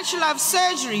and a Bachelor of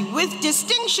Surgery with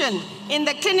distinction in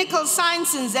the Clinical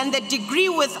Sciences and the degree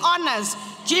with honors,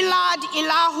 Gilad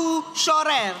Ilahu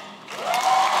Shorer.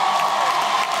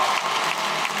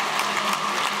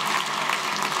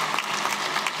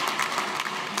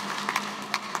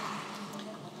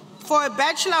 For a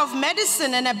Bachelor of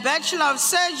Medicine and a Bachelor of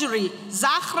Surgery,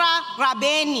 Zahra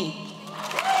Rabeni.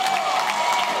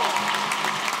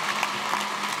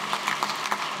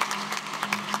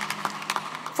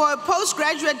 For a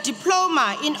postgraduate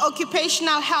diploma in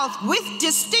occupational health with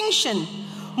distinction,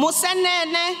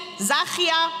 Musenene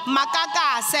Zachia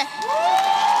Makakase.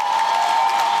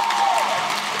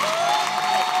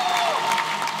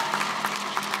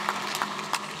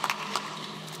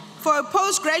 For a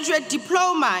postgraduate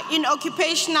diploma in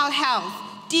occupational health,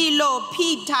 Dilo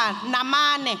Peter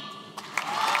Namane.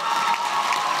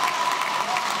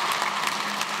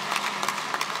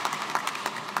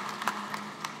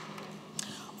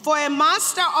 For a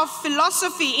Master of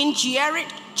Philosophy in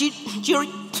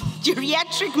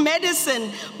Geriatric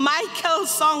Medicine, Michael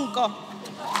Sonko.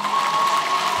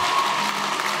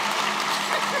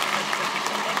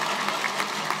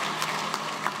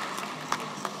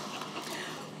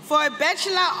 For a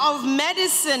Bachelor of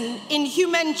Medicine in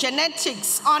Human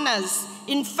Genetics honors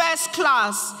in first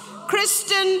class,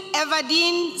 Kristen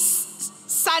Everdeen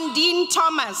Sandine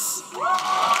Thomas.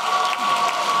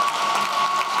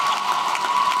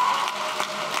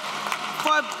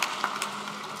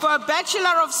 For a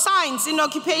Bachelor of Science in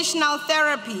Occupational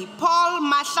Therapy, Paul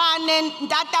Mahlanen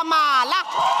Ndatamala.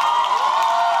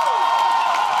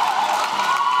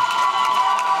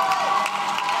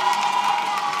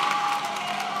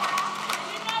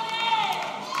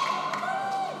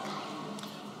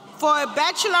 For a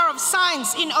Bachelor of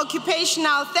Science in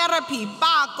Occupational Therapy,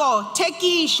 Bako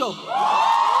Tekisho.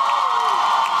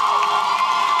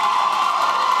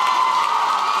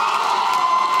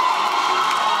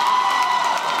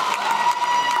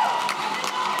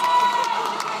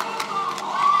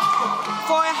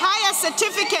 For a higher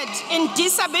certificate in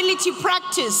disability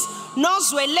practice,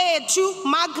 Nozweletu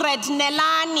Margaret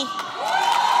Nelani.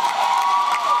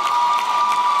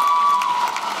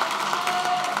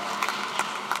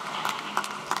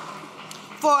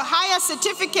 For a higher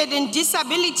certificate in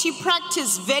disability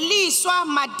practice, Veliswa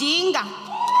Madinga.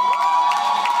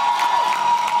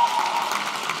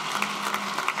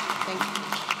 Thank you.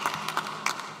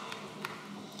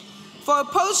 For a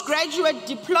postgraduate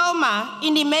diploma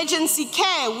in emergency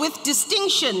care with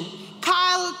distinction,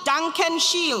 Kyle Duncan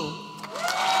Shield.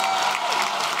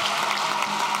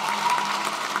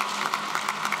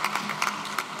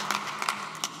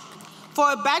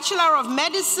 For a Bachelor of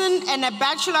Medicine and a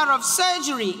Bachelor of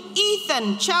Surgery,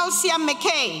 Ethan Chelsea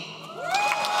McKay.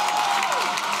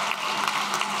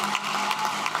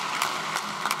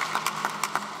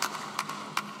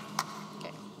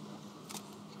 Okay.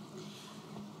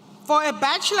 For a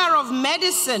Bachelor of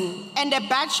Medicine and a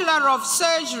Bachelor of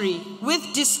Surgery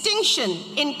with distinction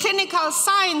in Clinical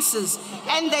Sciences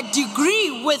and the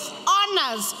degree with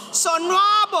honors,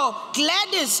 Sonwabo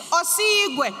Gladys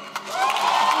Osigwe.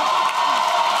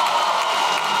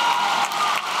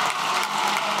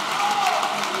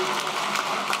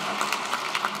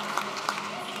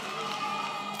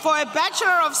 For a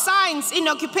Bachelor of Science in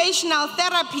Occupational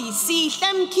Therapy,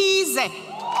 Sihlem Kize.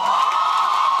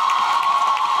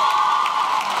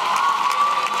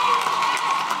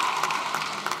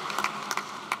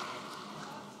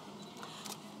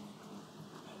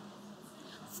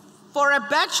 For a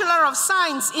Bachelor of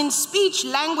Science in Speech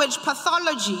Language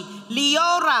Pathology,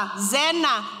 Leora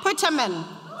Zena Putterman.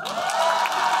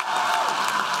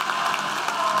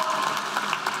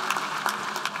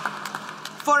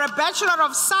 For a Bachelor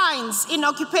of Science in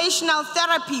Occupational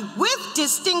Therapy with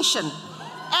distinction,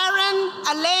 Erin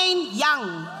Elaine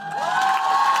Young.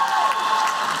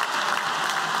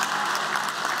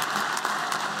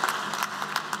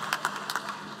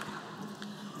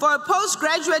 For a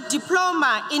postgraduate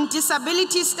diploma in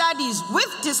disability studies with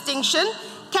distinction,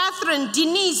 Catherine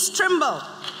Denise Trimble.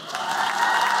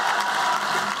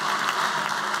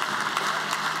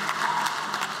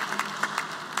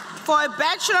 For a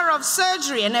Bachelor of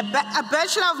Surgery and a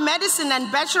Bachelor of Medicine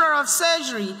and Bachelor of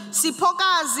Surgery,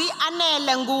 Sipokazi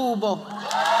Anele Ngubo.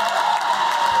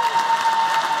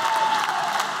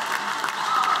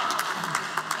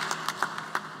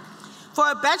 For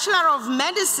a Bachelor of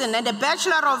Medicine and a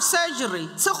Bachelor of Surgery,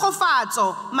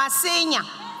 Tsogofatso Masenya.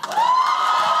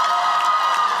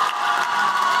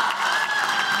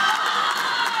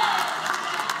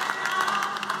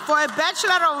 For a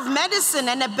Bachelor of Medicine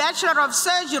and a Bachelor of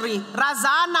Surgery,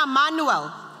 Razana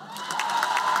Manuel.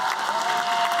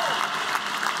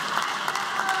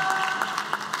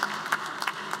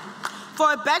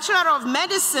 For a Bachelor of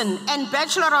Medicine and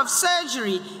Bachelor of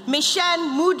Surgery, Michelle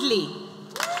Moodley.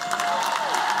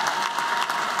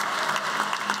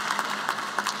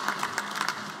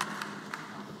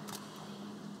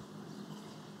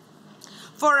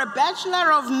 For a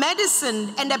Bachelor of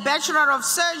Medicine and a Bachelor of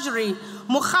Surgery,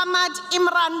 Muhammad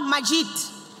Imran Majid.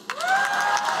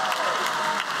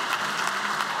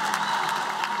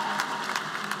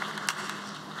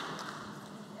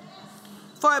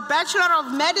 For a Bachelor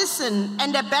of Medicine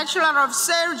and a Bachelor of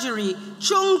Surgery,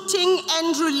 Chung Ting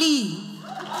Andrew Lee.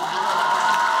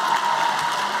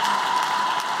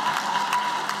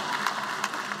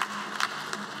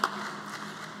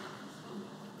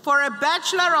 For a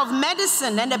Bachelor of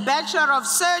Medicine and a Bachelor of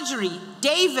Surgery,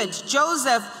 David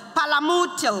Joseph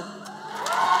Palamutil.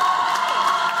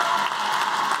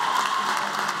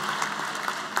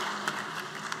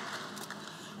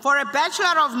 For a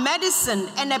Bachelor of Medicine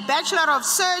and a Bachelor of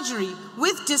Surgery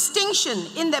with distinction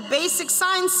in the Basic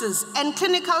Sciences and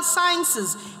Clinical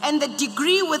Sciences and the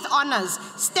degree with honors,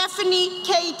 Stephanie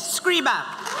Kate Scriba.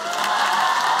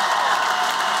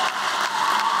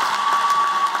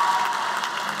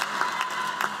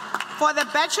 For the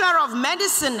Bachelor of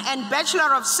Medicine and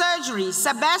Bachelor of Surgery,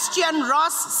 Sebastian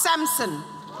Ross Sampson.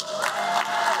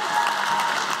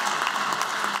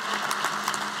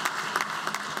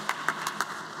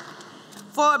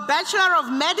 For a Bachelor of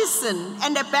Medicine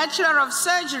and a Bachelor of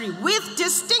Surgery with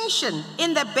distinction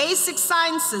in the Basic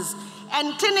Sciences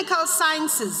and Clinical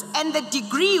Sciences and the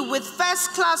degree with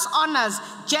first-class honors,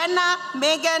 Jenna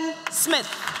Megan Smith.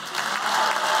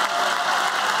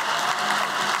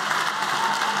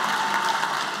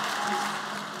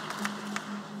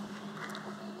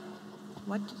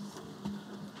 What is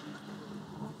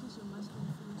your master of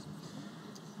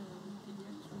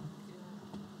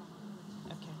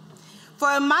okay. For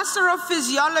a Master of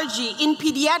Physiology in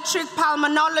Pediatric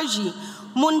Pulmonology,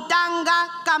 Muntanga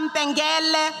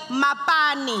Kampengele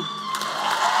Mapani.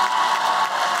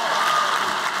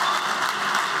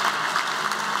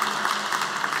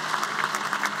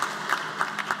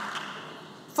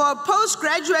 For a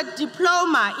postgraduate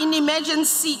diploma in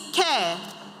emergency care,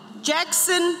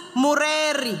 Jackson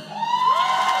Mureri.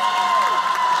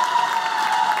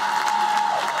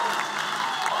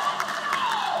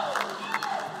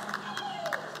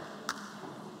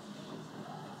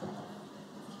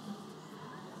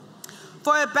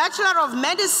 For a Bachelor of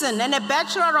Medicine and a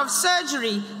Bachelor of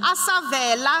Surgery,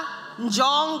 Asavela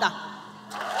Njonga.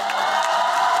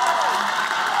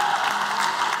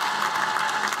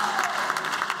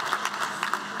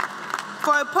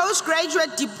 For a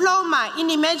postgraduate diploma in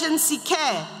emergency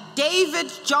care,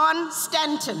 David John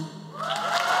Stanton.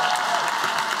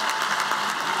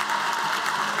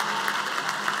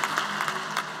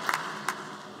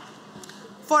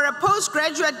 For a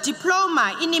postgraduate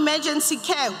diploma in emergency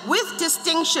care with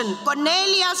distinction,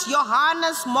 Cornelius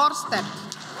Johannes Morstedt.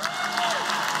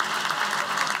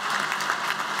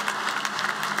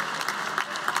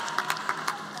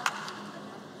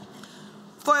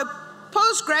 For a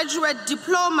postgraduate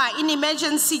diploma in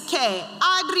emergency care,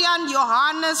 Adrian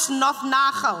Johannes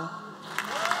Nothnagel.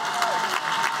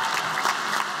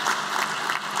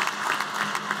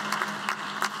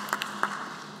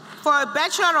 For a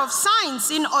Bachelor of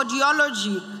Science in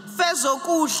Audiology,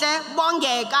 Fezokuhle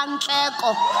Bongeka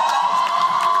Ntleko.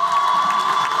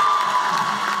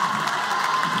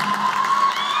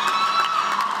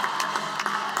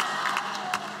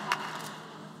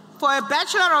 For a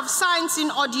Bachelor of Science in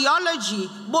Audiology,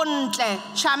 Bontle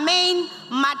Charmaine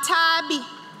Matabi.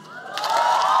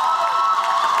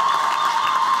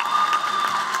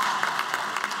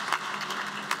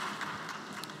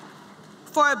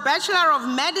 For a Bachelor of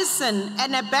Medicine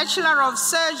and a Bachelor of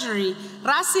Surgery,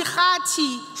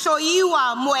 Rasikhati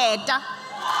Hloiwa Mweta.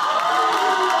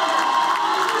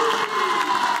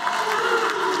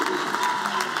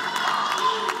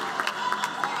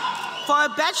 For a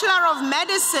Bachelor of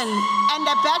Medicine and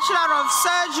a Bachelor of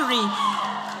Surgery,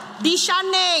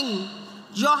 Dishaneng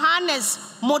Johannes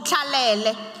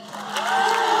Mutlalele.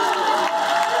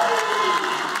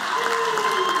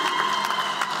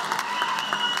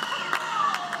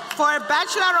 For a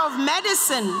Bachelor of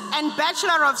Medicine and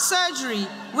Bachelor of Surgery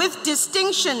with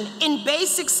distinction in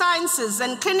Basic Sciences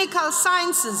and Clinical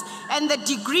Sciences and the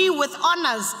degree with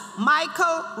honors,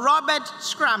 Michael Robert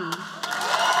Scrum.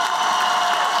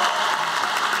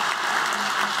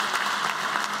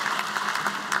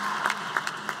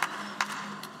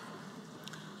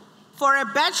 For a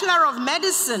Bachelor of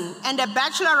Medicine and a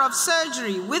Bachelor of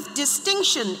Surgery with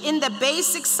distinction in the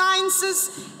Basic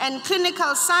Sciences and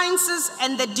Clinical Sciences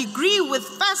and the degree with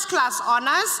first-class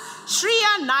honors,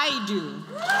 Shreya Naidu.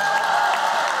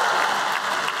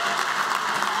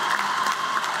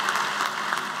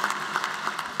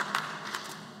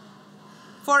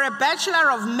 For a Bachelor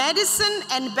of Medicine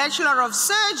and Bachelor of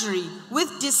Surgery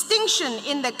with distinction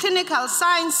in the Clinical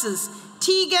Sciences,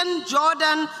 Tegan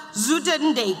Jordan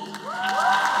Zutendijk.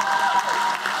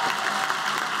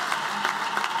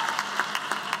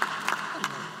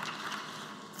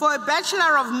 for a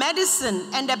Bachelor of Medicine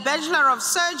and a Bachelor of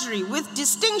Surgery with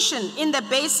distinction in the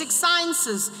Basic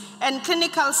Sciences and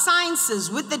Clinical Sciences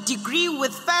with the degree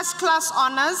with first-class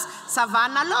honors,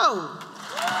 Savannah Lowe.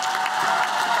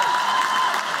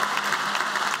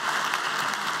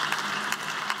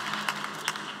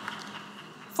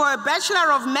 For a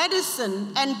Bachelor of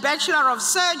Medicine and Bachelor of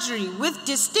Surgery with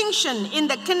distinction in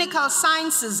the Clinical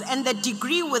Sciences and the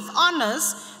degree with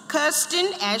honors,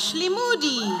 Kirsten Ashley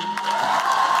Moody.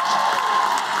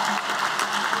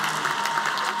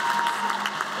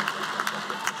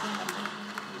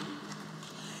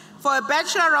 For a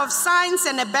Bachelor of Science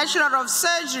and a Bachelor of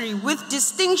Surgery with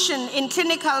distinction in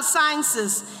Clinical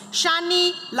Sciences,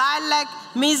 Shani Lilac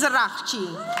Mizrachi.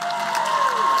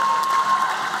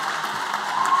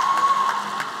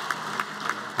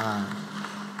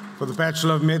 For the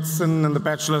Bachelor of Medicine and the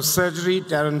Bachelor of Surgery,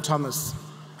 Darren Thomas.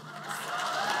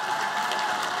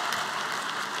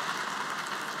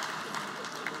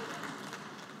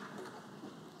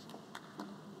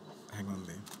 Hang on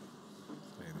there.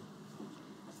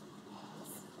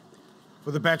 For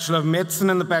the Bachelor of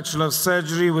Medicine and the Bachelor of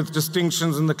Surgery with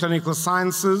distinctions in the Clinical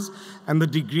Sciences and the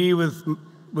degree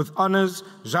with honors,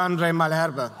 Jean-Ray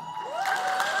Malherbe.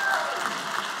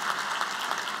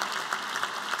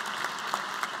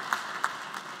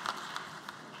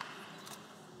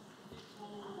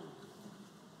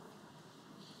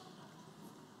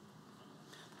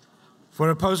 For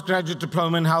a postgraduate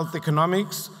diploma in health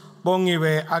economics,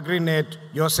 Bongiwe Agrinet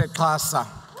Yoset Klasa.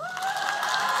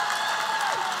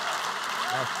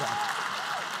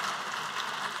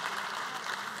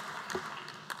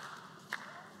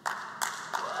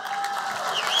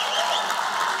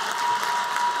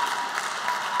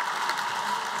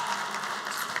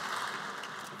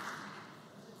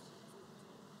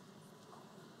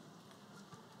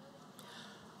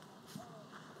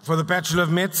 For the Bachelor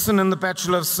of Medicine and the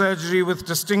Bachelor of Surgery with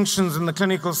distinctions in the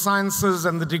Clinical Sciences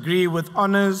and the degree with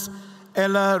honors,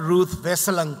 Ella Ruth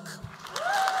Vesselink.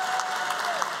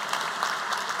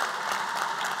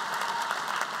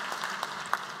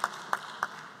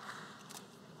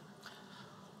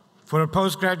 For a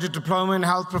postgraduate diploma in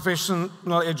health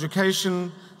professional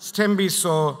education,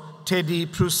 Stembiso Teddy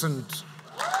Prusant.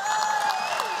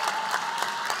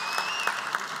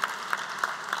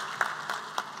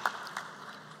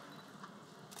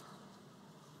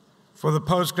 For the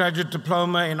postgraduate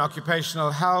diploma in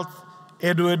occupational health,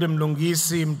 Edward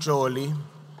Mlungisi Mjoli.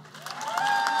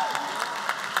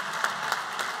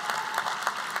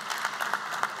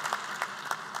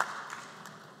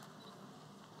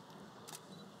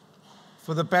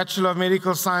 For the Bachelor of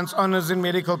Medical Science Honors in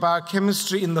Medical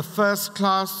Biochemistry in the first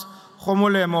class,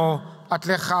 Khomolemo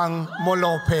Atlechang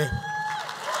Molope.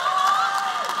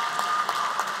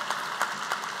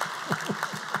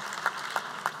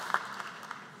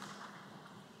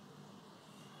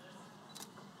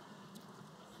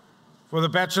 For the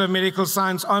Bachelor of Medical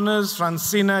Science Honors,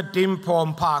 Francina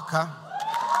Dimpo Mpaka.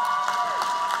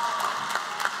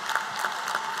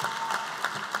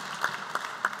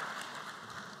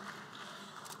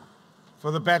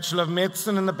 For the Bachelor of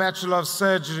Medicine and the Bachelor of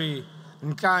Surgery,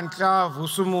 Nkanhla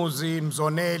Vusumuzi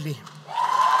Mzoneli.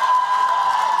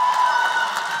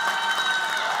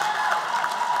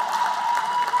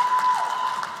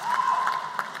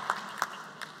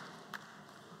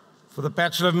 For the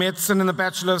Bachelor of Medicine and the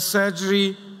Bachelor of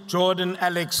Surgery, Jordan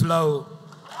Alex Lowe.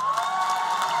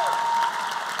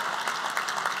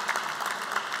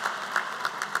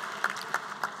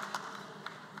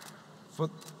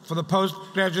 For the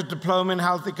postgraduate diploma in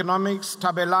health economics,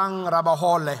 Tabelang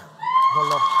Rabahole.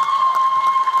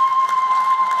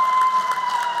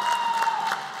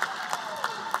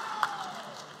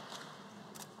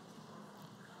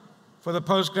 For the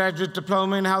postgraduate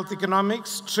diploma in health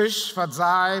economics, Trish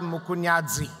Fadzai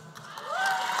Mukunyadzi.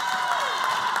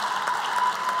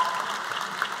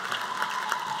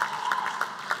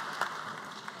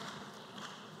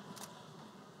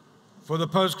 For the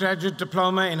postgraduate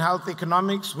diploma in health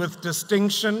economics with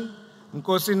distinction,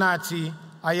 Nkosinati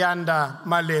Ayanda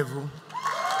Malevu.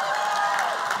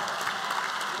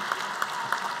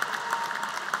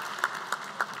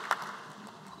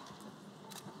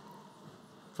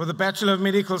 For the Bachelor of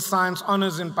Medical Science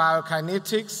Honors in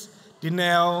Biokinetics,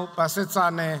 Dineo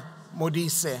Basetsane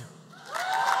Modise.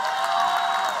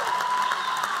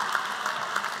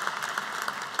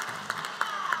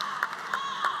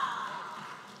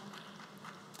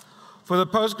 For the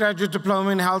postgraduate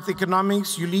diploma in health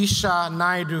economics, Yulisha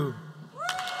Naidu.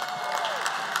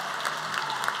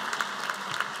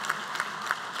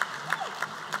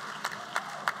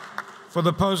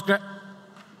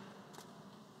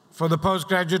 For For the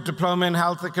postgraduate diploma in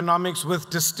health economics with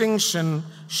distinction,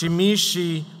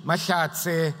 Shimishi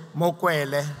Mahlatse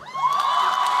Mokwele.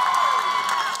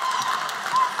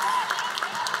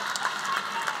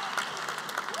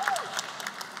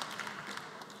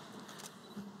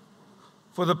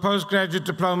 For the postgraduate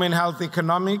diploma in health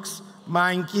economics,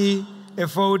 Manki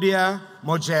Efodia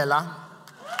Mojela.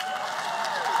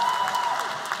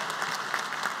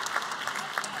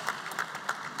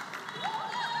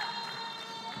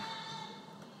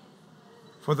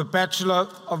 For the Bachelor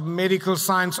of Medical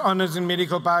Science Honors in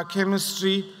Medical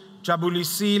Biochemistry,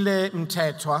 Jabulisile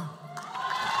Mtetwa.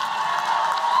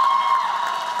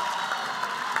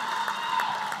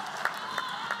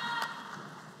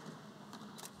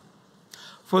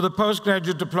 For the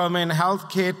Postgraduate Diploma in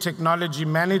Healthcare Technology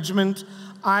Management,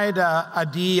 Ida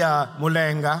Adia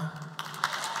Mulenga.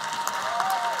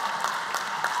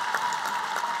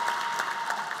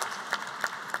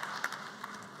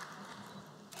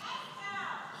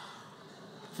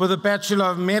 For the Bachelor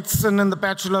of Medicine and the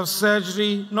Bachelor of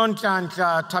Surgery,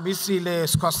 Nonhlanhla Thabisile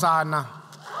Skosana.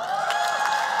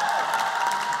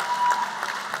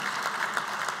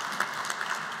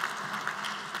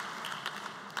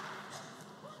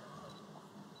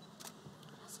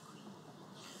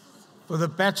 For the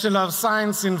Bachelor of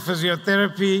Science in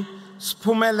Physiotherapy,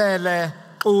 Spumelele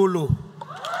Ulu.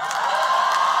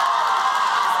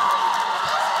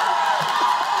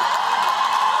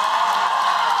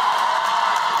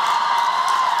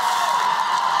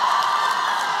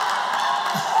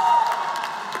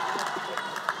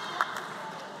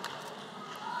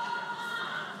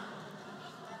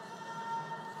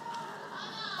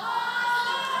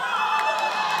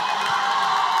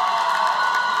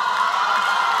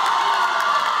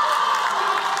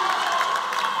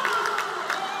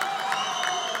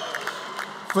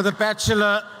 For the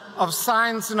Bachelor of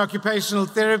Science in Occupational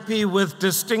Therapy with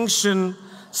distinction,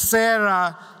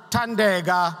 Sarah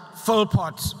Tandega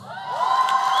Philpott.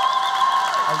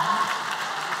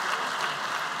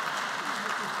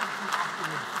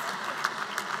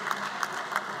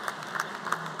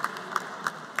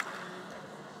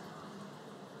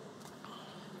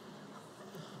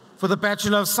 For the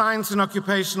Bachelor of Science in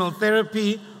Occupational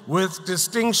Therapy with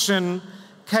distinction,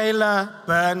 Kayla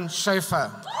Byrne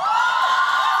Schaefer.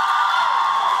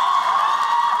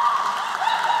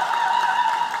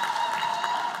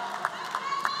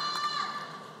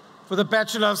 For the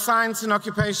Bachelor of Science in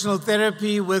Occupational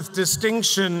Therapy with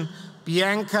distinction,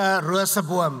 Bianca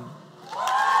Rosaboom.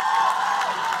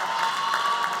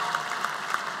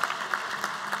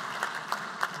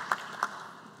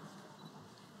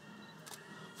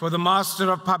 For the Master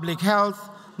of Public Health,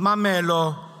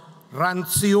 Mamelo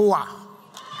Rantsiwa.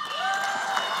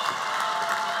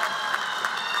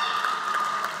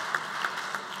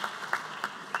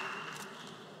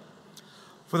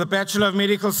 For the Bachelor of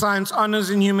Medical Science Honors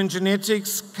in Human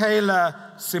Genetics,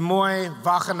 Kayla Simoy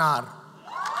Wagenaar.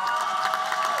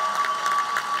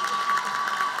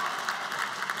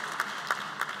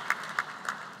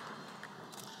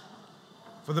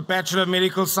 For the Bachelor of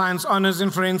Medical Science Honors in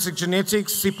Forensic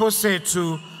Genetics,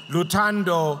 Siposetu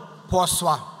Lutando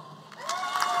Poswa.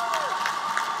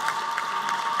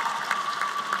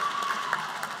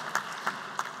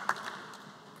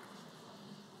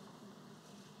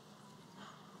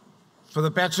 For the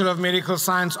Bachelor of Medical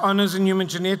Science Honors in Human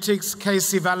Genetics,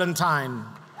 Casey Valentine.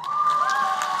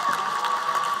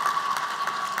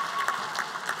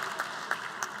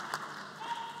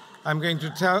 I'm going to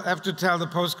have to tell the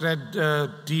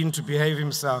postgrad dean to behave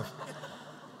himself.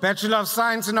 Bachelor of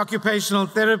Science in Occupational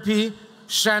Therapy,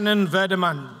 Shannon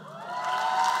Verdeman.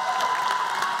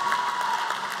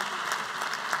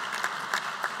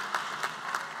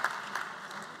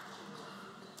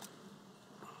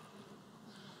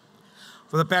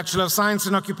 For the Bachelor of Science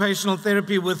in Occupational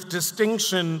Therapy with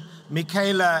distinction,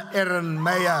 Michaela Erin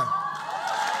Meyer.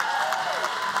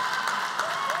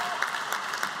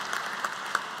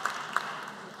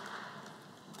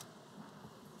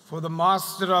 For the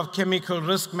Master of Chemical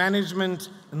Risk Management,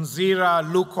 Nzira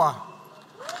Lukwa.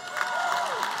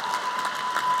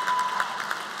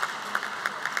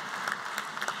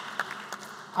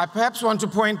 I perhaps want to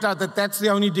point out that that's the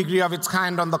only degree of its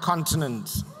kind on the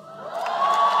continent.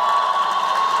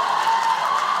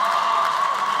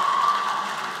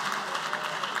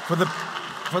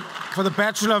 For the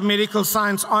Bachelor of Medical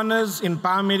Science Honors in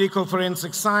Biomedical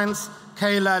Forensic Science,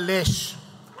 Kayla Lesh.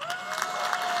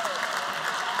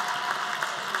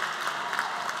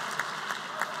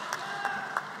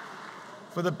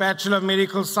 For the Bachelor of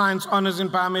Medical Science Honors in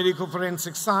Biomedical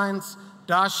Forensic Science,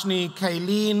 Darshni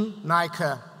Kayleen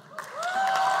Naiker.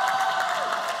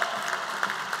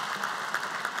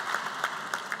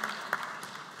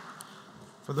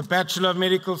 For the Bachelor of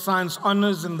Medical Science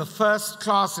Honours in the first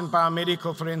class in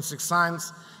Biomedical Forensic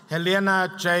Science, Helena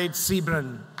Jade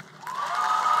Sebrin.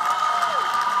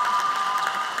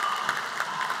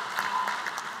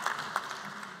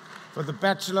 For the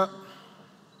Bachelor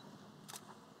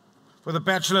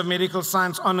of Medical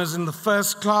Science Honours in the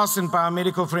first class in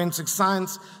Biomedical Forensic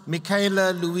Science,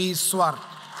 Michaela Louise Swart.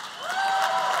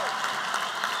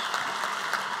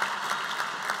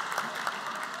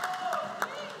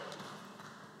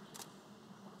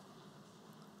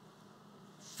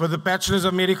 For the Bachelors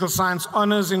of Medical Science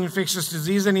Honours in Infectious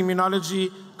Disease and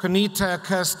Immunology, Conita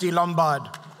Kirsty Lombard.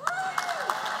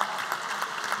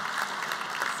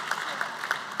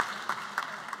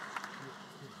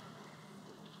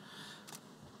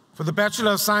 For the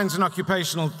Bachelor of Science in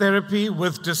Occupational Therapy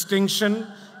with distinction,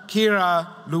 Kira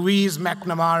Louise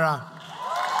McNamara.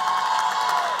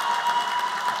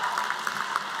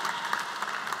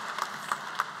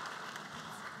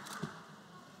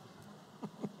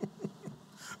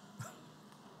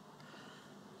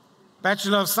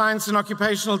 Bachelor of Science in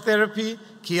Occupational Therapy,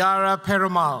 Kiara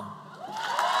Perumal.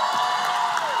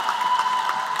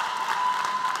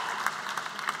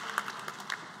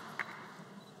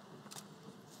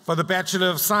 For the Bachelor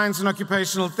of Science in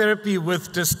Occupational Therapy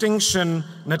with distinction,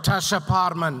 Natasha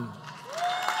Parman.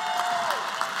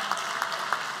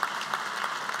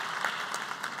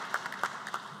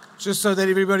 Just so that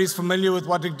everybody's familiar with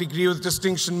what a degree with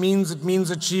distinction means, it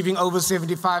means achieving over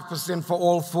 75% for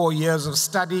all 4 years of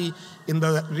study in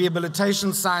the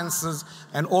rehabilitation sciences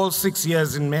and all 6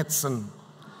 years in medicine.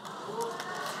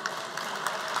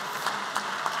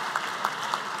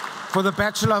 For the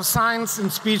Bachelor of Science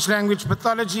in Speech-Language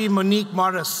Pathology, Monique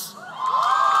Morris.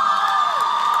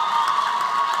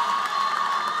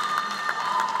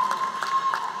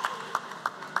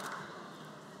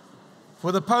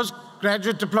 For the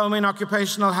Postgraduate Diploma in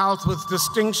Occupational Health with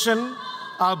distinction,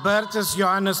 Albertus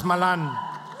Johannes Malan.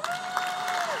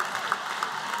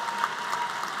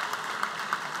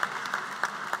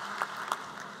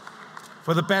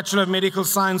 For the Bachelor of Medical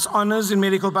Science Honours in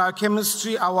Medical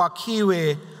Biochemistry,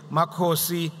 Awakiwe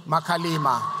Makosi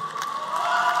Makalima.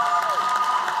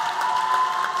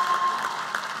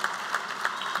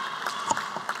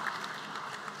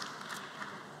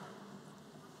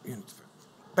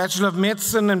 Bachelor of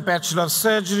Medicine and Bachelor of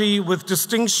Surgery with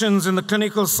distinctions in the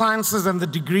Clinical Sciences and the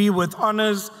degree with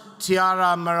honours,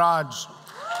 Tiara Miraj.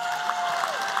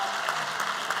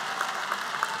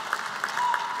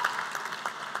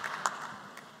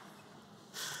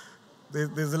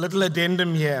 There's a little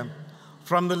addendum here.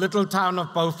 From the little town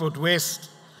of Beaufort West,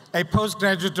 a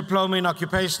postgraduate diploma in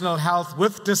occupational health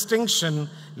with distinction,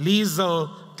 Liesel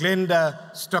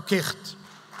Glenda Stockicht.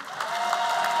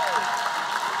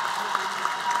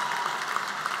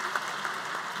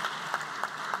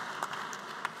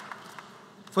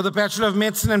 For the Bachelor of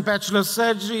Medicine and Bachelor of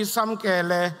Surgery,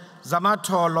 Samkele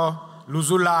Zamatolo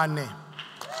Luzulane.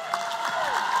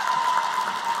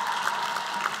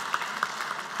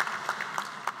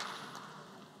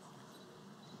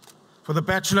 For the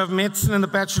Bachelor of Medicine and the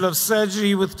Bachelor of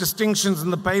Surgery with distinctions in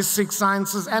the Basic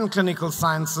Sciences and Clinical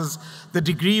Sciences, the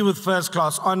degree with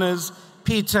first-class honours,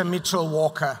 Peter Mitchell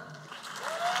Walker.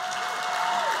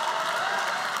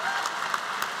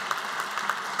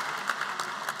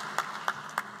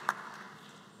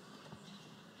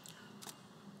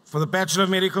 For the Bachelor of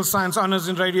Medical Science Honours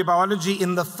in Radiobiology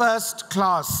in the first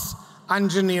class,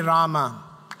 Anjani Rama.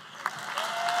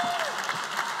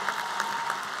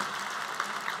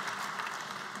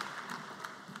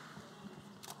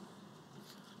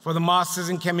 For the Masters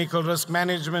in Chemical Risk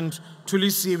Management,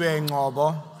 Tulisiwe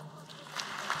Ngobo.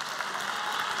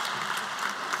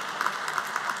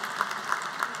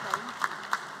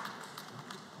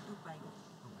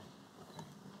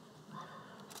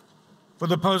 For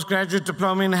the Postgraduate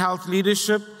Diploma in Health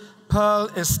Leadership, Pearl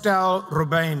Estelle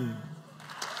Rubain.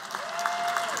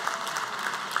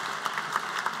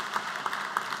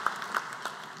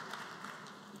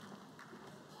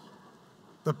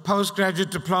 The Postgraduate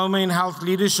Diploma in Health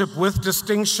Leadership with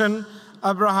distinction,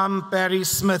 Abraham Barry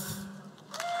Smith.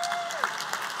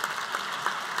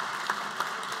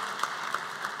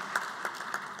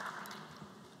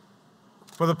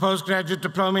 For the Postgraduate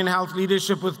Diploma in Health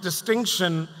Leadership with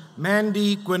distinction,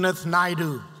 Mandy Gwyneth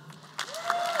Naidu.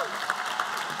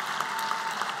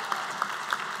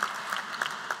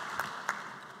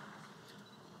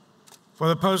 For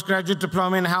the Postgraduate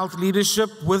Diploma in Health Leadership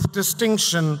with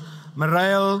distinction,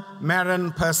 Marail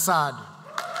Marin Persad.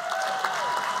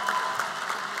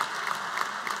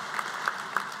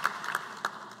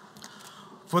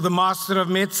 For the Master of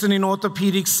Medicine in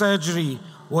Orthopedic Surgery,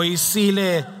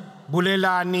 Woisile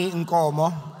Bulelani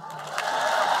Nkomo.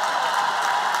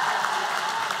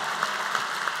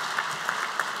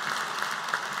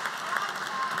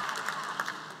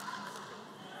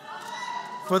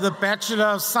 For the Bachelor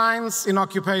of Science in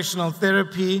Occupational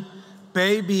Therapy,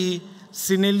 Baby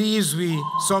Sinelizwi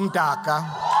Somdaka.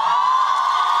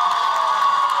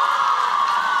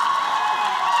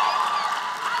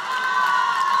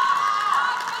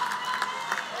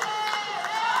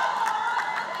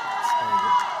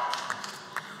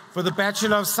 For the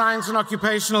Bachelor of Science in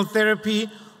Occupational Therapy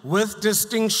with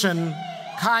distinction,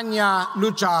 Kanya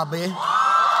Lujabe.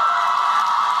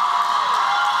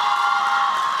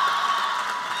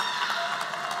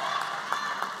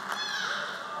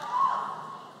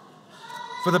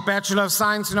 For the Bachelor of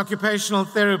Science in Occupational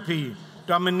Therapy,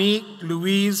 Dominique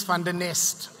Louise van der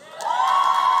Nest.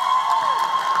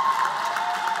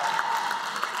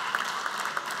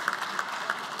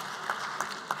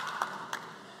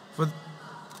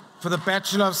 For the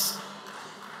Bachelor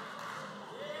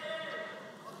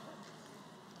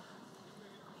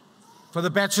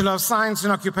of Science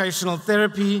in Occupational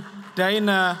Therapy,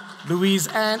 Dana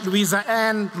Louisa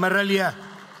Ann Marilia.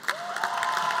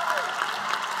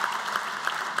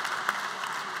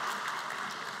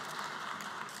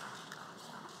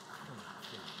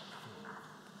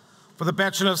 For the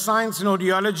Bachelor of Science in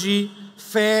Audiology,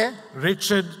 Fair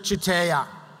Richard Chitea.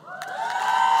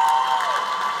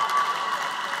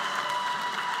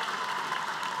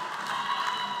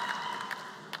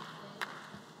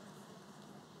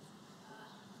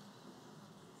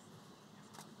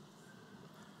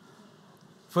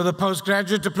 For the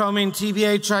Postgraduate Diploma in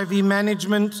TB HIV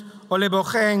Management,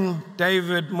 Olebocheng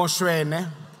David Moshwene.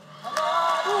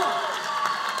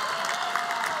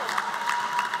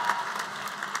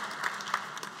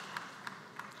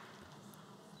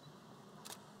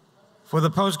 For the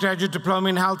Postgraduate Diploma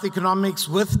in Health Economics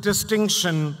with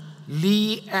distinction,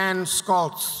 Lee Ann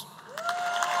Scholz.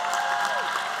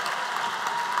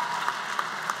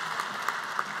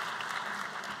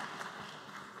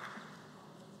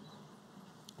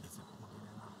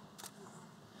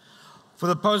 For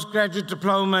the Postgraduate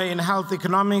Diploma in Health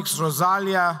Economics,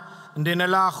 Rosalia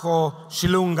Ndenelago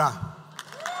Shilunga.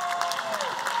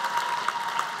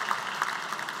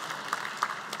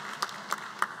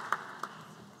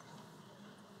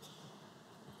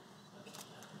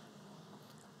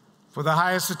 For the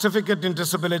Higher Certificate in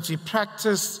Disability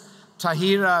Practice,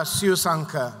 Tahira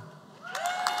Siusanka.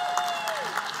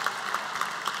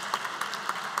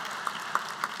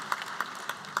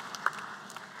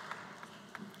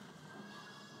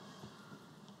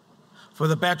 For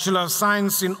the Bachelor of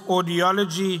Science in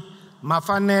Audiology,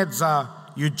 Mafanedza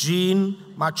Eugene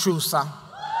Machusa.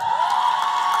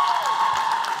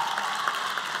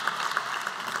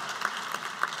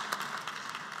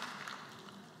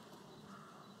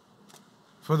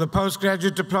 For the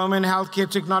Postgraduate Diploma in Healthcare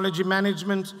Technology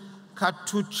Management,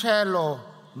 Katuchelo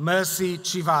Mercy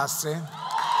Chivase.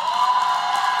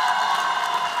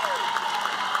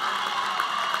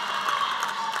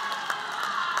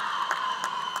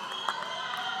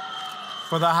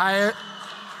 For the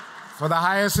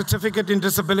Higher Certificate in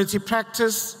Disability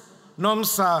Practice,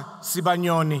 Nomsa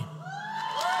Sibanyoni.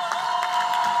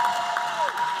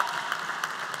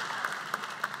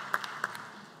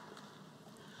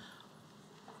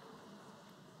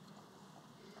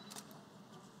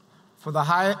 For the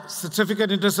Higher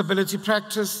Certificate in Disability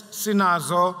Practice,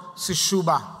 Sinazo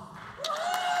Sishuba.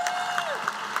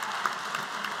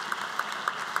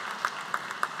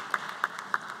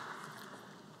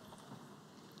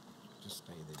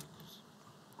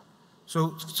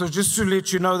 So just to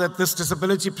let you know that this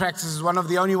disability practice is one of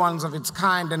the only ones of its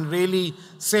kind and really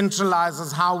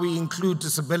centralizes how we include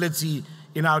disability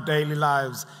in our daily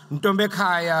lives. Ntombe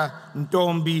Khaya,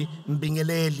 Ntombi,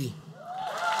 Mbingeleli.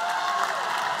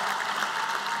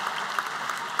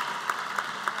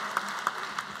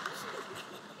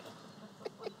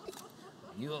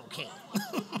 You okay?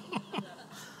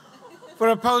 For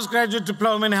a postgraduate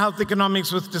diploma in health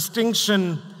economics with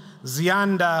distinction,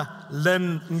 Zianda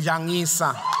Lynn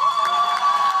Nyangisa.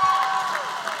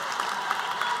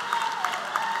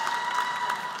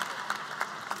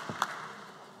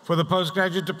 For the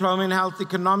postgraduate diploma in health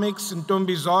economics,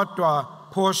 Ntombi Zotwa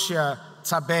Portia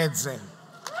Tsabedze.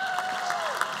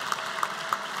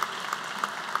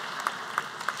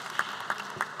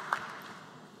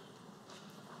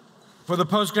 For the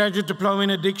postgraduate diploma in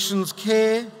addictions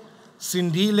care,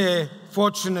 Sindile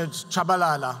Fortunate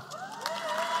Chabalala.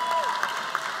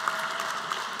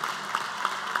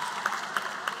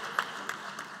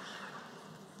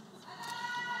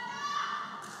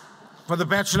 For the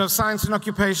Bachelor of Science in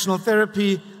Occupational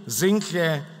Therapy,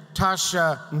 Zinhle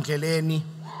Natasha Mkeleni.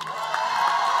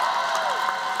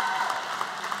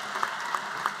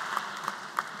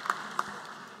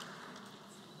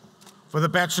 For the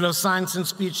Bachelor of Science in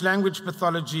Speech Language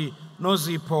Pathology,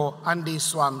 Nozipho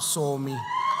Andiswam Somi.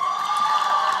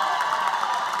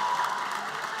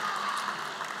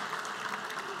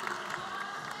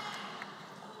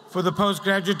 For the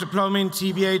Postgraduate Diploma in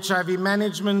TB HIV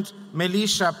Management,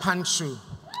 Melisha Panchu.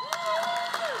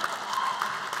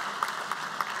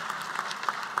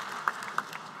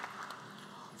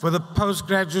 For the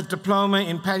Postgraduate Diploma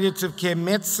in Palliative Care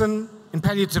Medicine,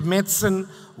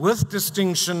 with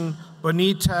distinction,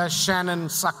 Bonita Shannon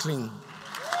Suckling.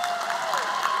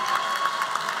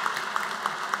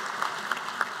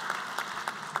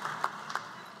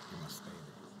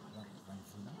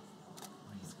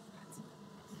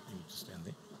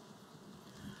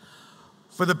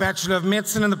 For the Bachelor of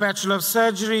Medicine and the Bachelor of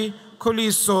Surgery,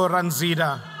 Kuliso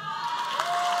Ranzida.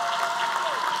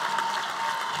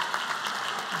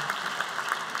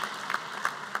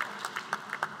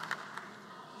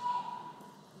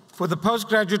 For the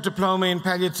Postgraduate Diploma in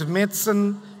Palliative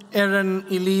Medicine, Erin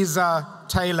Eliza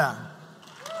Taylor.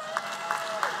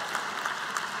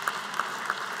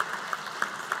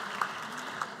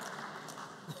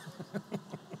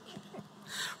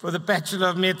 For the Bachelor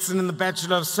of Medicine and the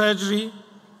Bachelor of Surgery,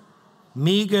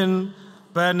 Megan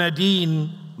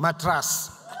Bernadine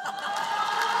Matras.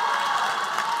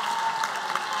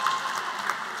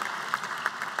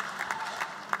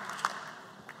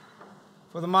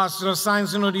 For the Master of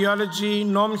Science in Audiology,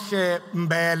 Nomhle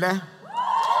Mbele.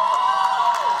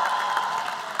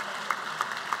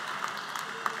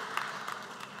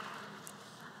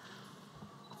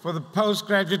 For the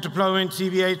Postgraduate Diploma in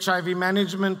TB HIV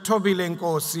Management, Tobile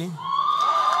Nkosi.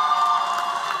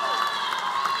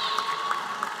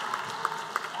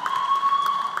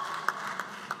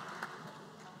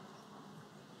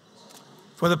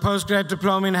 For the Postgraduate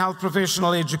Diploma in Health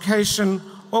Professional Education,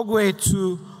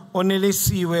 Ogwetu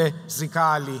Onelesiwe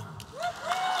Zikali.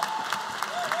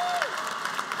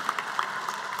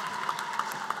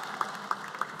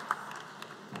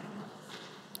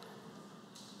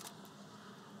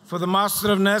 For the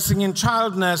Master of Nursing in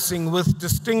Child Nursing with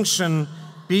distinction,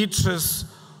 Beatrice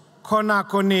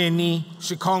Konakoneni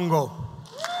Shikongo.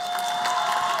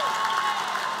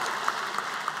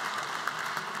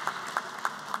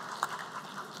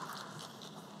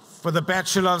 For the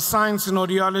Bachelor of Science in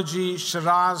Audiology,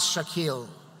 Shiraz Shakil.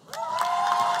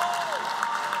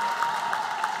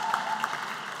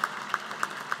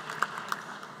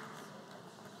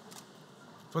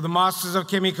 For the Masters of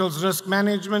Chemicals Risk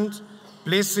Management,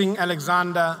 Blessing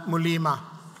Alexander Mulima.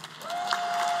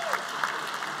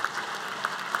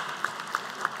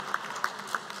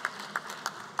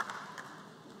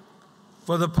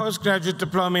 For the Postgraduate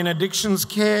Diploma in Addictions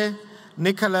Care,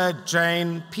 Nicola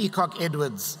Jane Peacock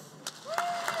Edwards.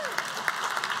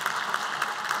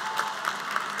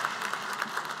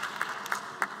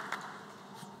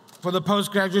 For the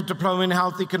Postgraduate Diploma in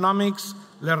Health Economics,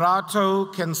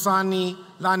 Lerato Kensani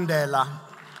Landela.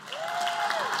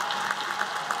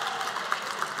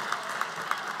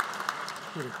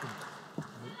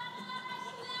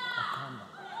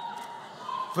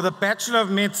 For the Bachelor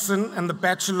of Medicine and the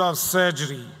Bachelor of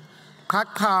Surgery,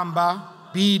 Kakamba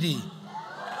Bidi.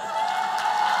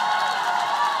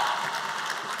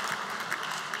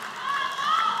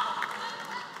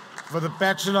 For the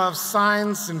Bachelor of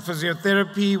Science in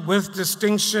Physiotherapy with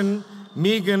distinction,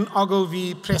 Megan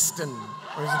Ogilvie Preston.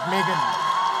 Or is it Megan?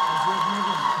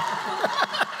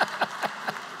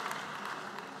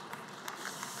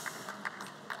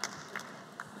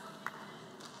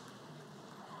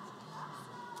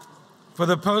 For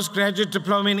the Postgraduate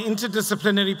Diploma in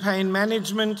Interdisciplinary Pain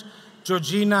Management,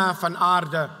 Georgina van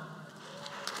Aarde.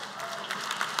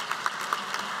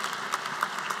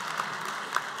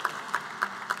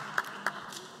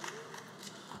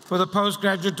 For the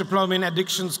Postgraduate Diploma in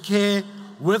Addictions Care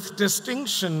with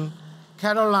distinction,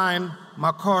 Caroline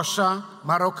Makosha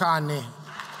Marokane.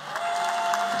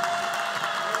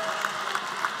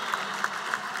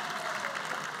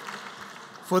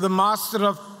 For the Master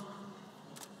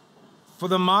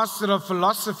of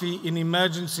Philosophy in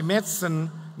Emergency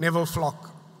Medicine, Neville Flock.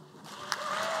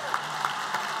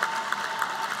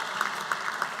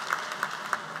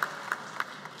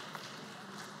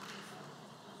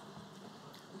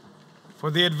 For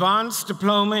the Advanced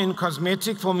Diploma in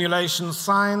Cosmetic Formulation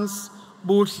Science,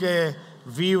 Buhle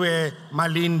Viwe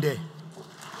Malinde.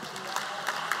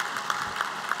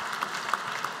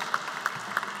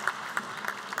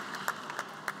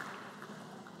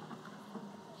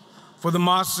 For the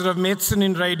Master of Medicine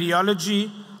in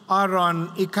Radiology, Aaron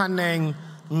Ikaneng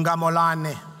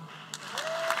Ngamolane.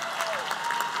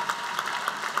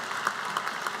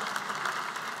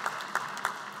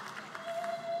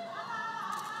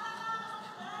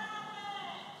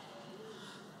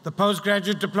 The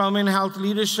postgraduate diploma in health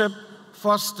leadership,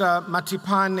 Foster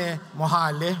Matipane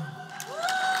Mohale.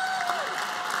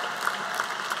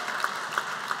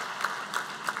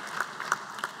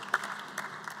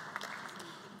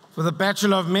 For the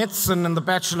Bachelor of Medicine and the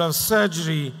Bachelor of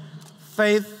Surgery,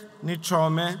 Faith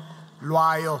Nichome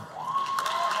Lwayo.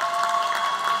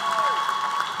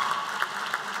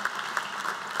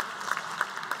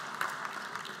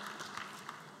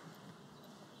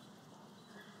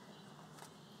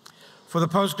 For the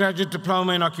Postgraduate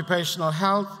Diploma in Occupational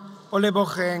Health,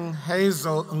 Olebocheng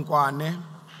Hazel Nkwane.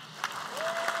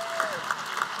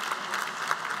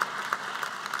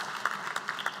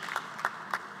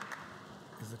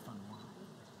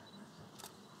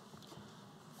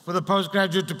 For the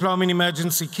Postgraduate Diploma in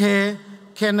Emergency Care,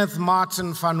 Kenneth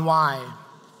Martin van Wy.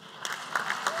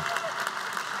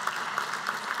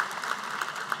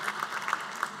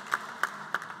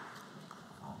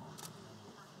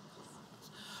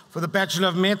 For the Bachelor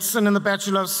of Medicine and the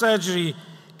Bachelor of Surgery,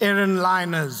 Erin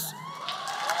Liners.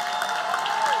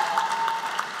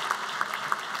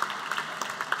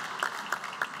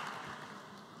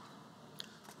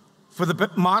 For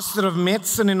the Master of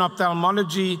Medicine in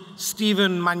Ophthalmology,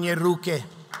 Stephen Manyeruke.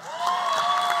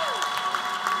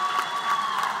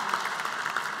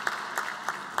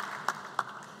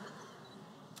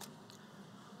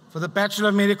 For the Bachelor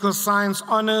of Medical Science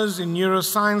Honors in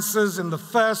Neurosciences in the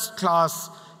first class,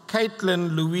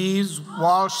 Caitlin Louise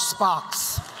Walsh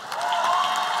Sparks.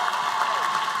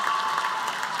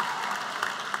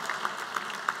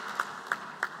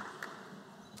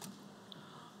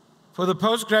 For the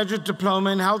Postgraduate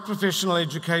Diploma in Health Professional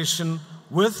Education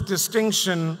with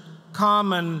distinction,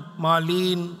 Carmen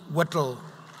Marlene Whittle.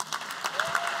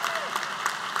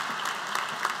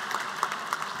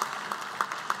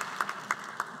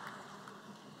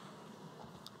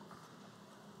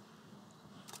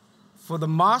 For the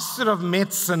Master of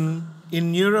Medicine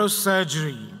in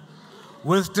Neurosurgery,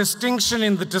 with distinction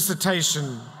in the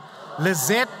dissertation,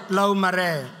 Lizette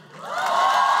Laumare.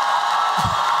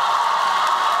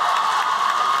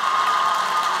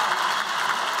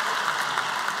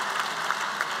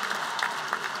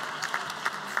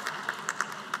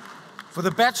 For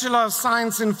the Bachelor of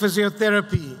Science in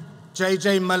Physiotherapy,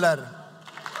 J.J. Miller.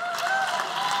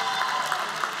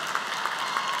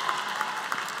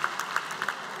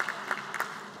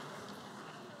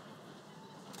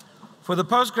 For the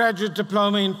Postgraduate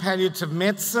Diploma in Palliative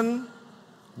Medicine,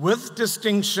 with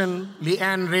distinction,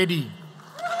 Leanne Reddy.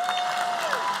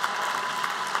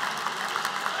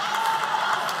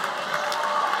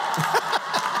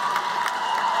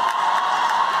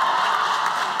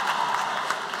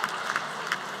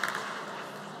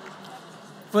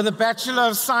 For the Bachelor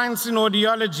of Science in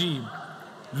Audiology,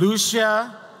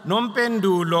 Lucia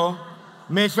Nompendulo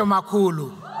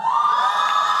Mehlomakulu.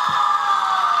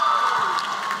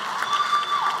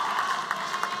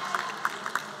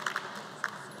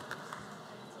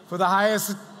 For the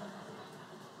highest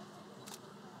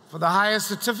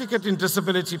certificate in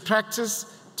disability practice,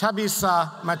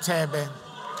 Tabisa Matebe.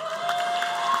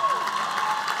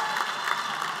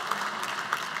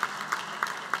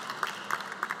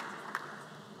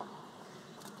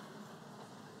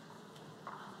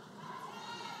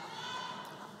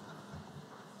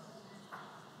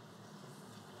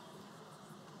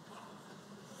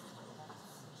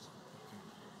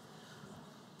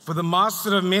 For the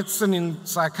Master of Medicine in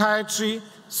Psychiatry,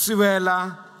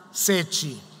 Suela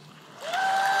Sechi.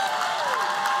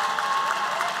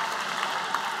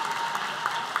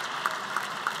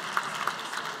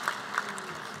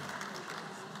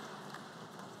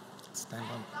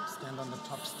 Stand on the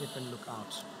top step and look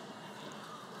out.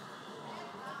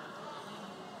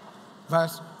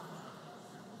 Vice.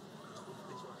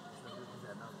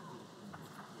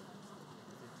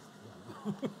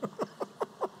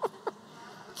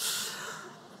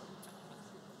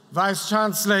 Vice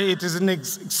Chancellor, it is an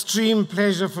extreme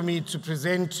pleasure for me to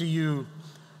present to you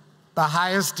the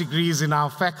highest degrees in our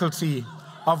faculty,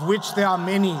 of which there are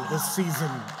many this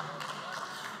season.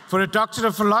 For a Doctor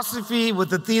of Philosophy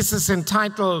with a thesis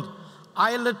entitled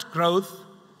Islet Growth,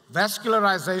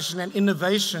 Vascularization and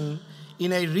Innovation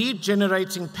in a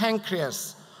Regenerating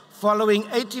Pancreas following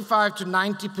 85 to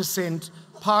 90%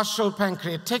 partial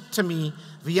pancreatectomy,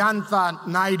 Vyantha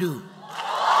Naidu.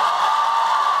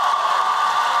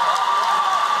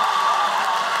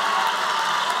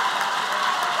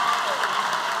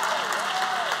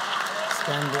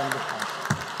 Stand on the top.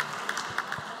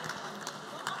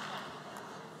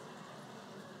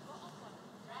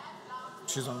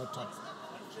 She's on the top.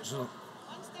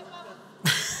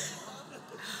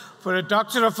 For a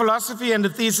Doctor of Philosophy and a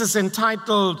thesis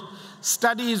entitled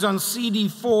Studies on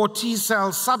CD4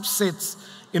 T-cell subsets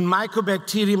in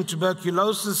Mycobacterium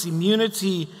tuberculosis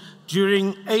immunity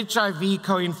during HIV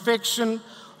co-infection,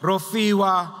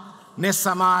 Rofiwa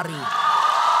Nesamari.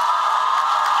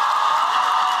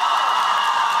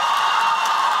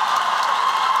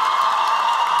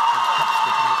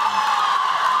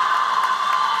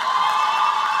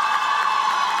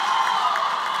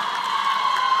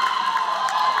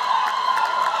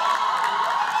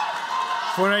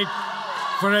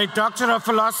 For a Doctor of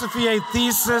Philosophy, a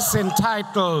thesis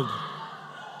entitled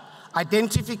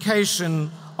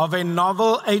Identification of a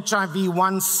Novel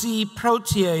HIV-1c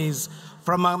Protease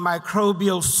from a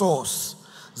Microbial Source,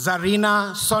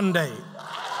 Zarina Sonde.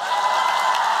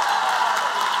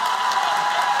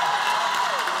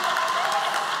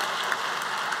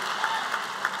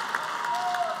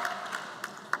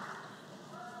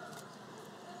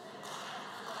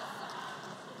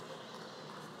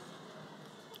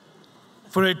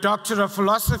 For a Doctor of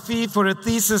Philosophy, for a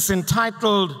thesis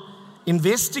entitled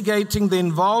Investigating the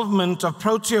Involvement of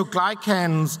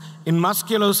Proteoglycans in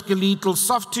Musculoskeletal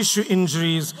Soft Tissue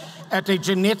Injuries at a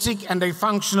Genetic and a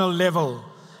Functional Level,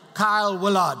 Kyle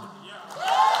Willard.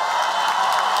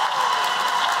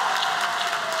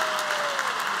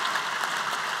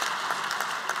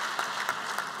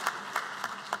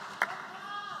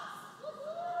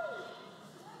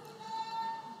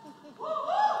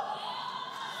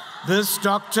 This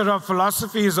Doctor of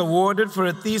Philosophy is awarded for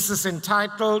a thesis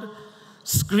entitled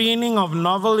Screening of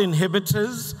Novel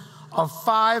Inhibitors of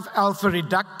 5-alpha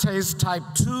reductase type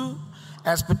 2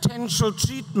 as Potential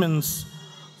Treatments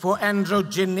for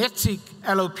Androgenetic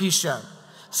Alopecia.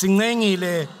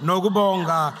 Singengile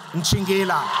Nogubonga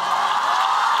Nchingela.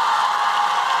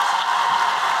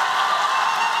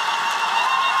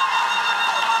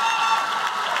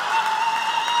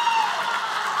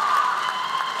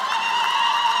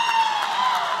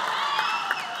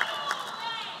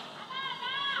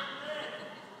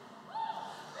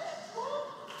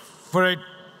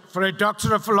 For a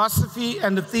Doctor of Philosophy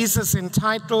and a thesis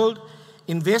entitled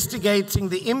Investigating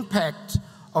the Impact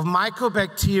of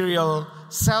Mycobacterial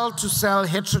Cell-to-Cell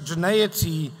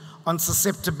Heterogeneity on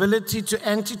Susceptibility to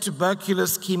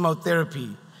Anti-Tuberculous Chemotherapy,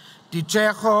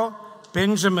 Dichejo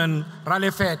Benjamin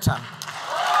Ralefeta.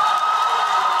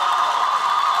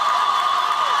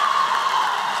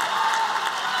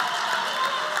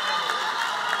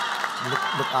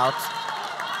 Look out.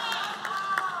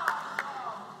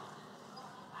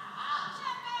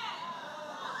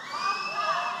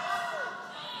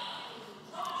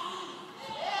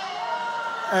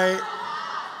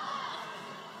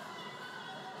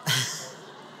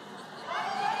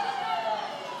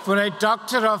 For a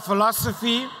Doctor of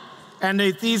Philosophy and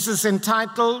a thesis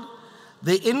entitled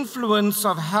The Influence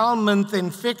of Helminth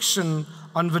Infection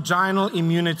on Vaginal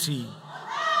Immunity,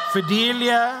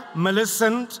 Fidelia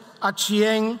Millicent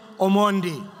Achieng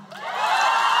Omondi.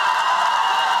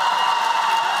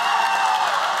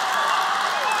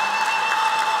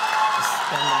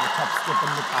 Stand on the top step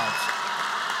and look out.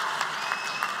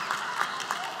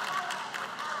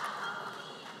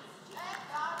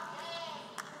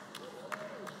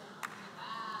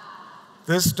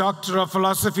 This Doctor of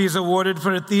Philosophy is awarded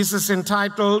for a thesis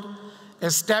entitled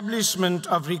Establishment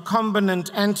of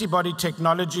Recombinant Antibody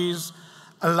Technologies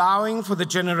Allowing for the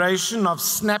Generation of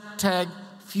SNAP-tag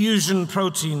Fusion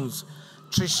Proteins,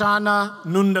 Trishana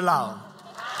Nundalal.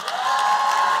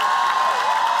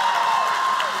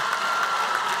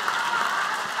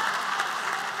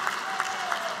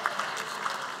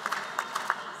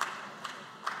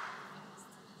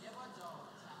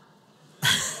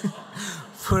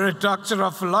 For a Doctor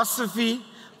of Philosophy,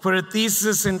 for a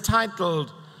thesis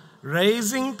entitled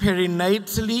Raising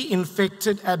Perinatally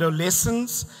Infected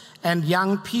Adolescents and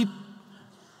Young People.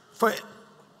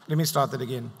 Let me start that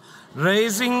again.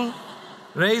 Raising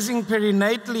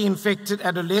Perinatally Infected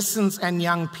Adolescents and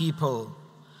Young People.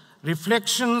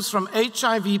 Reflections from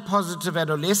HIV-positive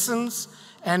adolescents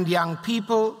and young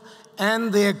people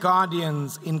and their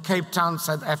guardians in Cape Town,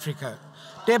 South Africa.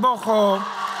 Tebogo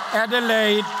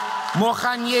Adelaide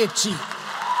Mokhanyeti.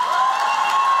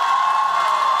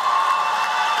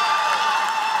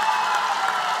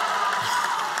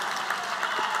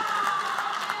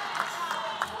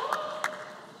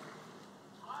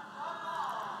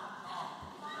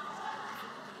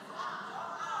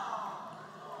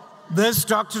 This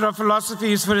Doctor of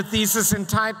Philosophy is for a thesis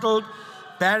entitled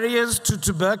Barriers to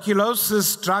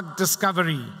Tuberculosis Drug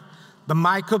Discovery, the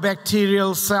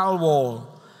Mycobacterial Cell Wall,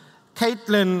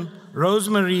 Caitlin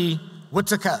Rosemary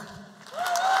Whitaker.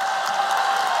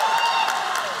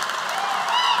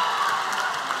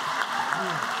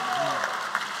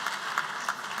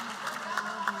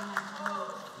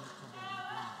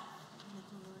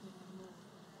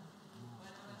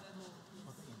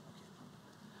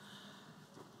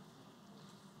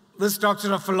 this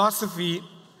Doctor of Philosophy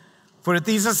for a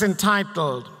thesis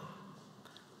entitled,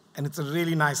 and it's a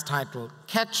really nice title,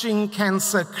 Catching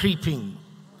Cancer Creeping,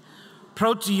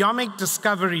 Proteomic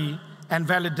Discovery and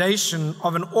Validation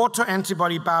of an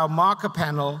Autoantibody Biomarker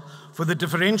Panel for the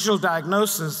Differential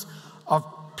Diagnosis of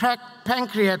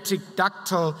Pancreatic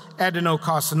Ductal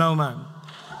Adenocarcinoma.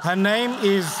 Her name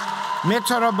is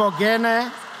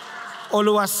Metarabogene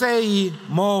Oluwaseyi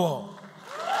Mowo.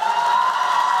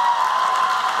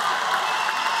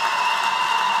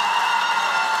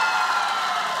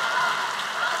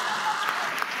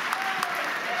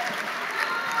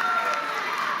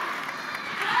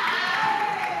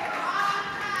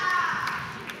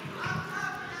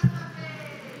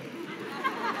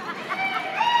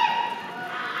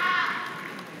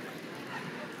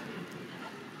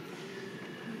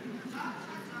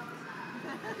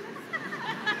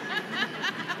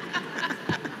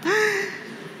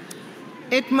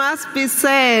 It must be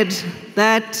said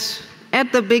that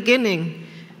at the beginning,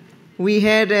 we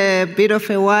had a bit of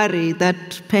a worry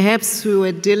that perhaps we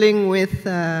were dealing with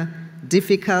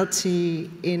difficulty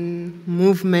in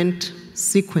movement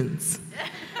sequence.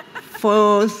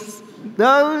 For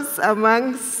those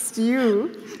amongst you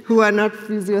who are not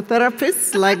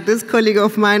physiotherapists, like this colleague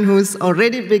of mine who's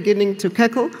already beginning to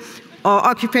cackle, or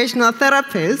occupational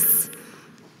therapists,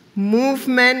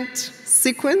 movement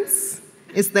sequence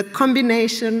is the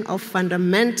combination of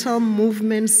fundamental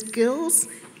movement skills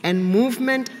and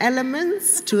movement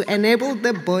elements to enable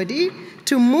the body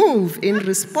to move in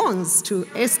response to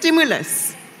a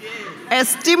stimulus. A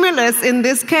stimulus in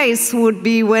this case would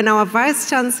be when our Vice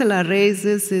Chancellor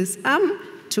raises his arm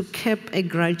to cap a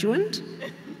graduate,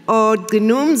 or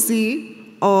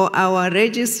Gnumzi or our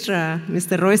registrar,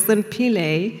 Mr. Royston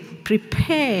Pillay,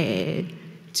 prepare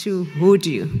to hood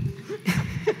you.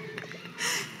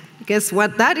 Guess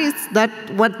what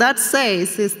what that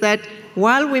says is that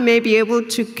while we may be able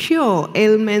to cure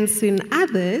ailments in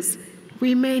others,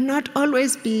 we may not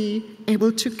always be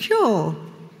able to cure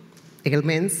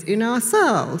ailments in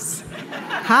ourselves.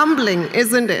 Humbling,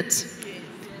 isn't it?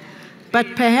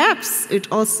 But perhaps it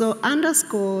also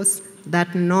underscores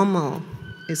that normal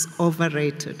is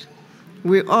overrated.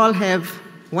 We all have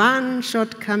one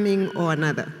shortcoming or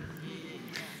another.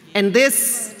 And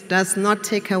this does not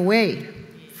take away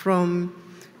from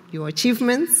your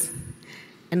achievements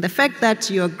and the fact that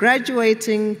you're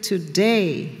graduating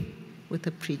today with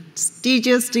a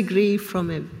prestigious degree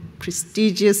from a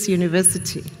prestigious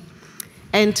university.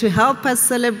 And to help us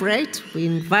celebrate, we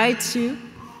invite you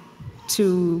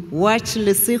to watch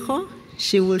Lesego.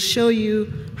 She will show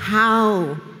you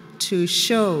how to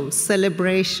show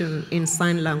celebration in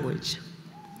sign language.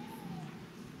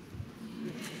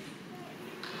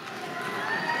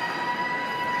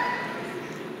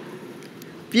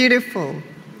 Beautiful.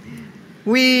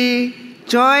 We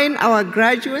join our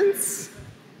graduates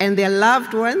and their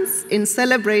loved ones in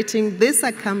celebrating this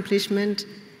accomplishment,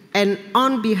 and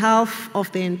on behalf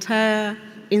of the entire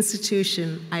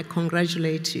institution, I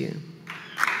congratulate you.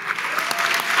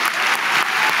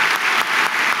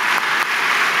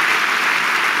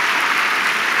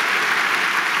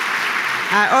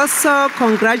 I also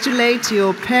congratulate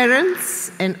your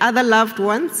parents and other loved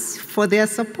ones for their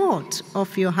support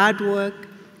of your hard work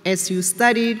as you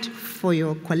studied for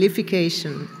your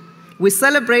qualification. We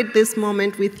celebrate this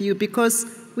moment with you because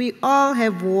we all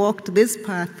have walked this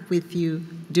path with you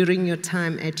during your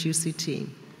time at UCT.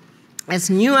 As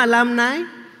new alumni,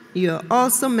 you are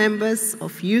also members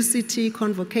of UCT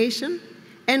Convocation,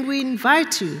 and we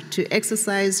invite you to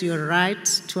exercise your right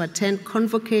to attend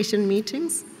convocation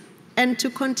meetings and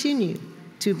to continue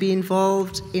to be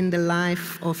involved in the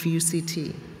life of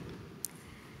UCT.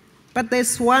 But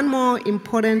there's one more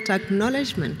important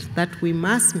acknowledgement that we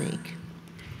must make.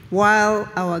 While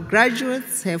our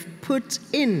graduates have put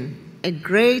in a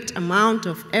great amount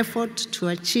of effort to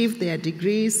achieve their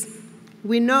degrees,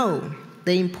 we know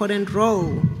the important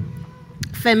role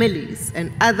families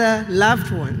and other loved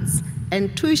ones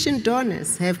and tuition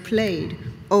donors have played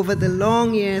over the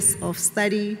long years of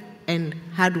study and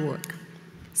hard work.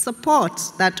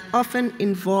 Support that often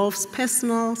involves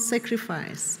personal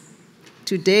sacrifice.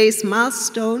 Today's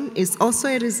milestone is also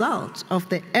a result of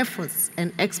the efforts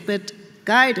and expert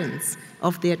guidance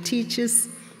of their teachers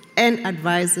and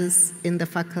advisors in the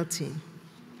faculty.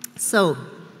 So,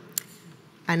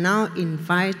 I now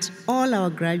invite all our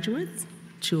graduates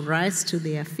to rise to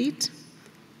their feet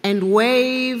and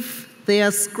wave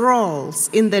their scrolls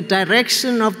in the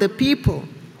direction of the people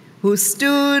who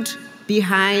stood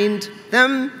behind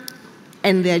them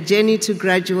and their journey to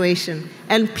graduation.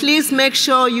 And please make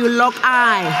sure you lock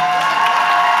eye.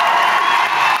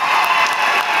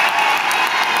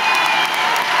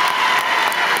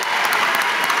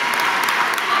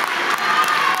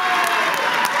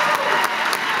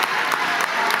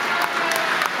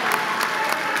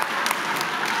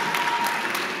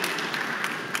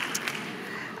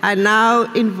 I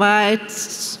now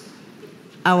invite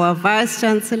our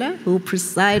Vice-Chancellor, who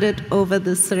presided over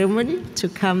the ceremony, to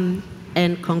come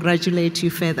and congratulate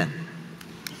you further.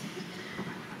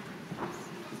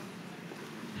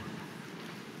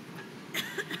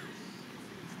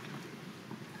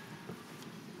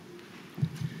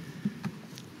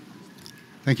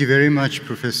 Thank you very much,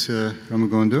 Professor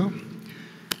Ramugondo.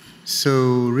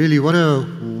 So really, what a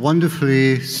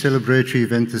wonderfully celebratory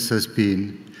event this has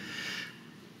been.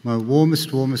 My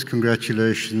warmest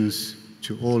congratulations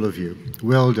to all of you.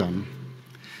 Well done.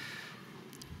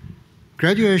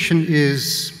 Graduation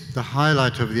is the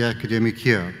highlight of the academic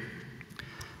year.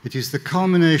 It is the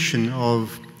culmination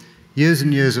of years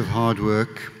and years of hard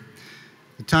work,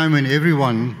 the time when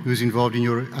everyone who's involved in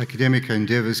your academic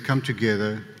endeavors come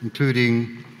together,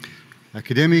 including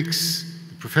academics,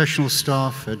 professional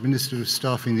staff, administrative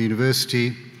staff in the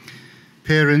university,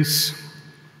 parents,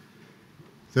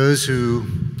 those who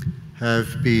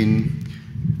have been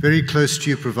very close to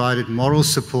you, provided moral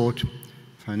support,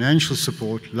 financial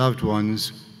support, loved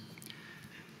ones,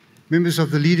 members of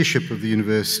the leadership of the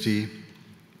university.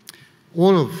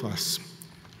 All of us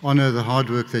honor the hard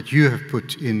work that you have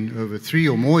put in over 3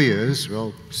 or more years,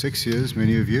 well, 6 years,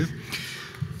 many of you,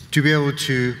 to be able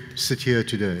to sit here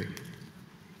today.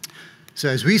 So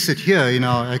as we sit here in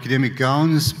our academic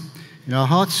gowns, in our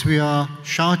hearts we are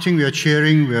shouting, we are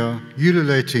cheering, we are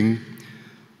ululating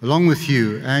along with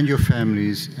you and your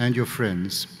families and your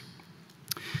friends.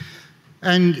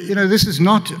 And you know, this is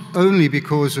not only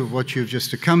because of what you've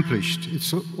just accomplished,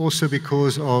 it's also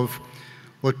because of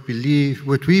what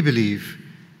we believe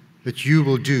that you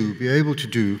will do, be able to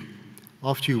do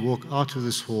after you walk out of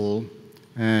this hall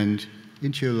and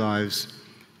into your lives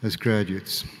as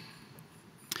graduates.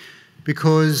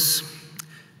 Because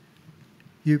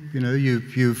you've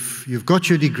got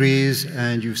your degrees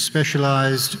and you've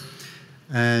specialized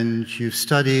and you've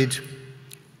studied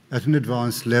at an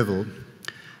advanced level,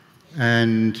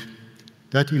 and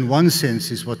that in one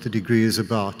sense is what the degree is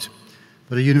about.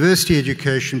 But a university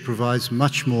education provides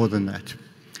much more than that.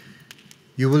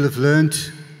 You will have learned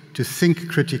to think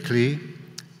critically,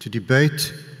 to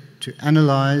debate, to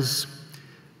analyze,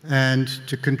 and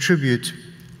to contribute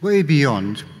way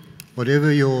beyond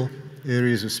whatever your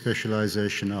areas of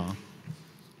specialization are.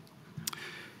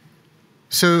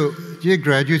 So, dear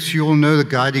graduates, you all know the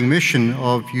guiding mission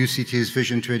of UCT's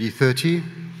Vision 2030,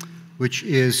 which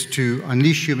is to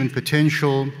unleash human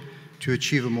potential to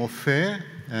achieve a more fair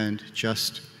and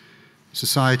just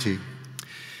society.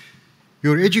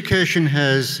 Your education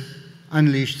has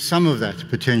unleashed some of that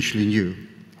potential in you,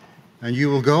 and you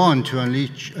will go on to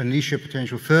unleash your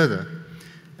potential further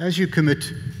as you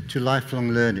commit to lifelong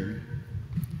learning.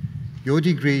 Your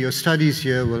degree, your studies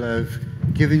here will have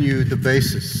given you the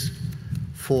basis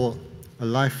for a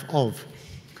life of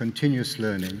continuous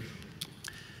learning.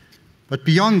 But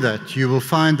beyond that, you will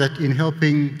find that in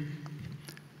helping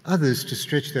others to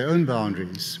stretch their own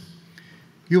boundaries,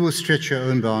 you will stretch your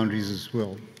own boundaries as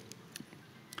well.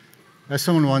 As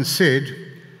someone once said,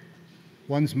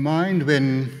 one's mind,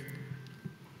 when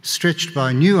stretched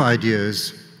by new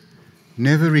ideas,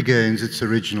 never regains its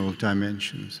original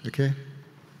dimensions, okay?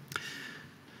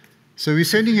 So we're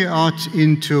sending you out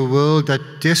into a world that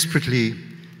desperately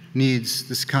needs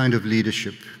this kind of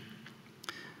leadership.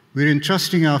 We're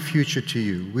entrusting our future to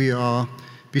you. We are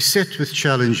beset with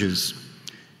challenges.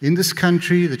 In this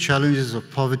country, the challenges of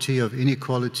poverty, of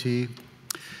inequality.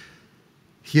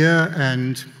 Here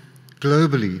and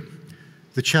globally,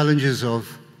 the challenges of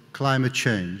climate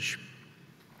change.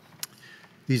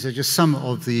 These are just some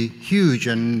of the huge,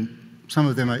 and some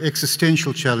of them are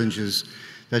existential challenges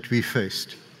that we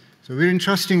faced. So we're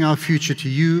entrusting our future to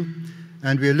you,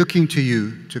 and we're looking to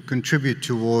you to contribute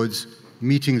towards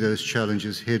meeting those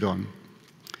challenges head on.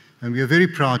 And we are very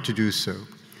proud to do so.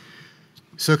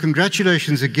 So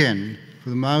congratulations again for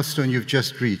the milestone you've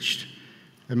just reached,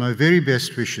 and my very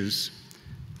best wishes,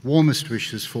 warmest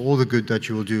wishes for all the good that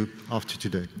you will do after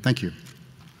today. Thank you.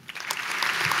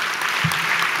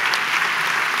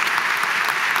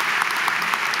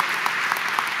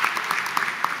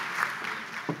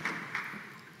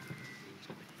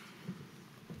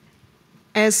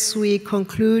 As we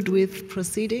conclude with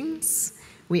proceedings,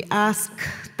 we ask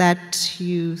that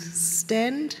you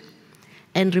stand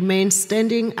and remain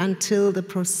standing until the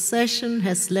procession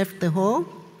has left the hall.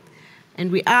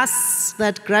 And we ask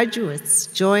that graduates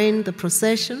join the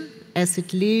procession as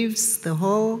it leaves the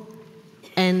hall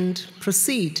and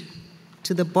proceed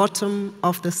to the bottom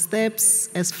of the steps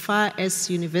as far as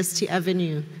University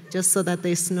Avenue, just so that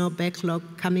there's no backlog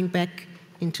coming back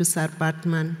into Sarah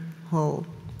Baartman Hall.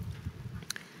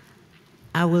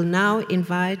 I will now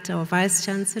invite our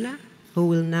Vice-Chancellor, who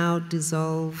will now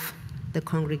dissolve the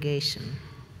congregation.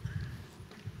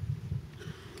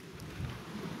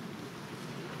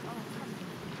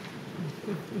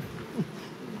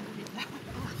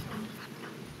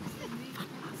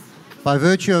 By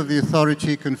virtue of the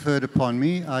authority conferred upon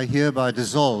me, I hereby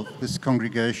dissolve this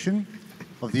congregation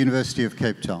of the University of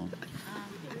Cape Town.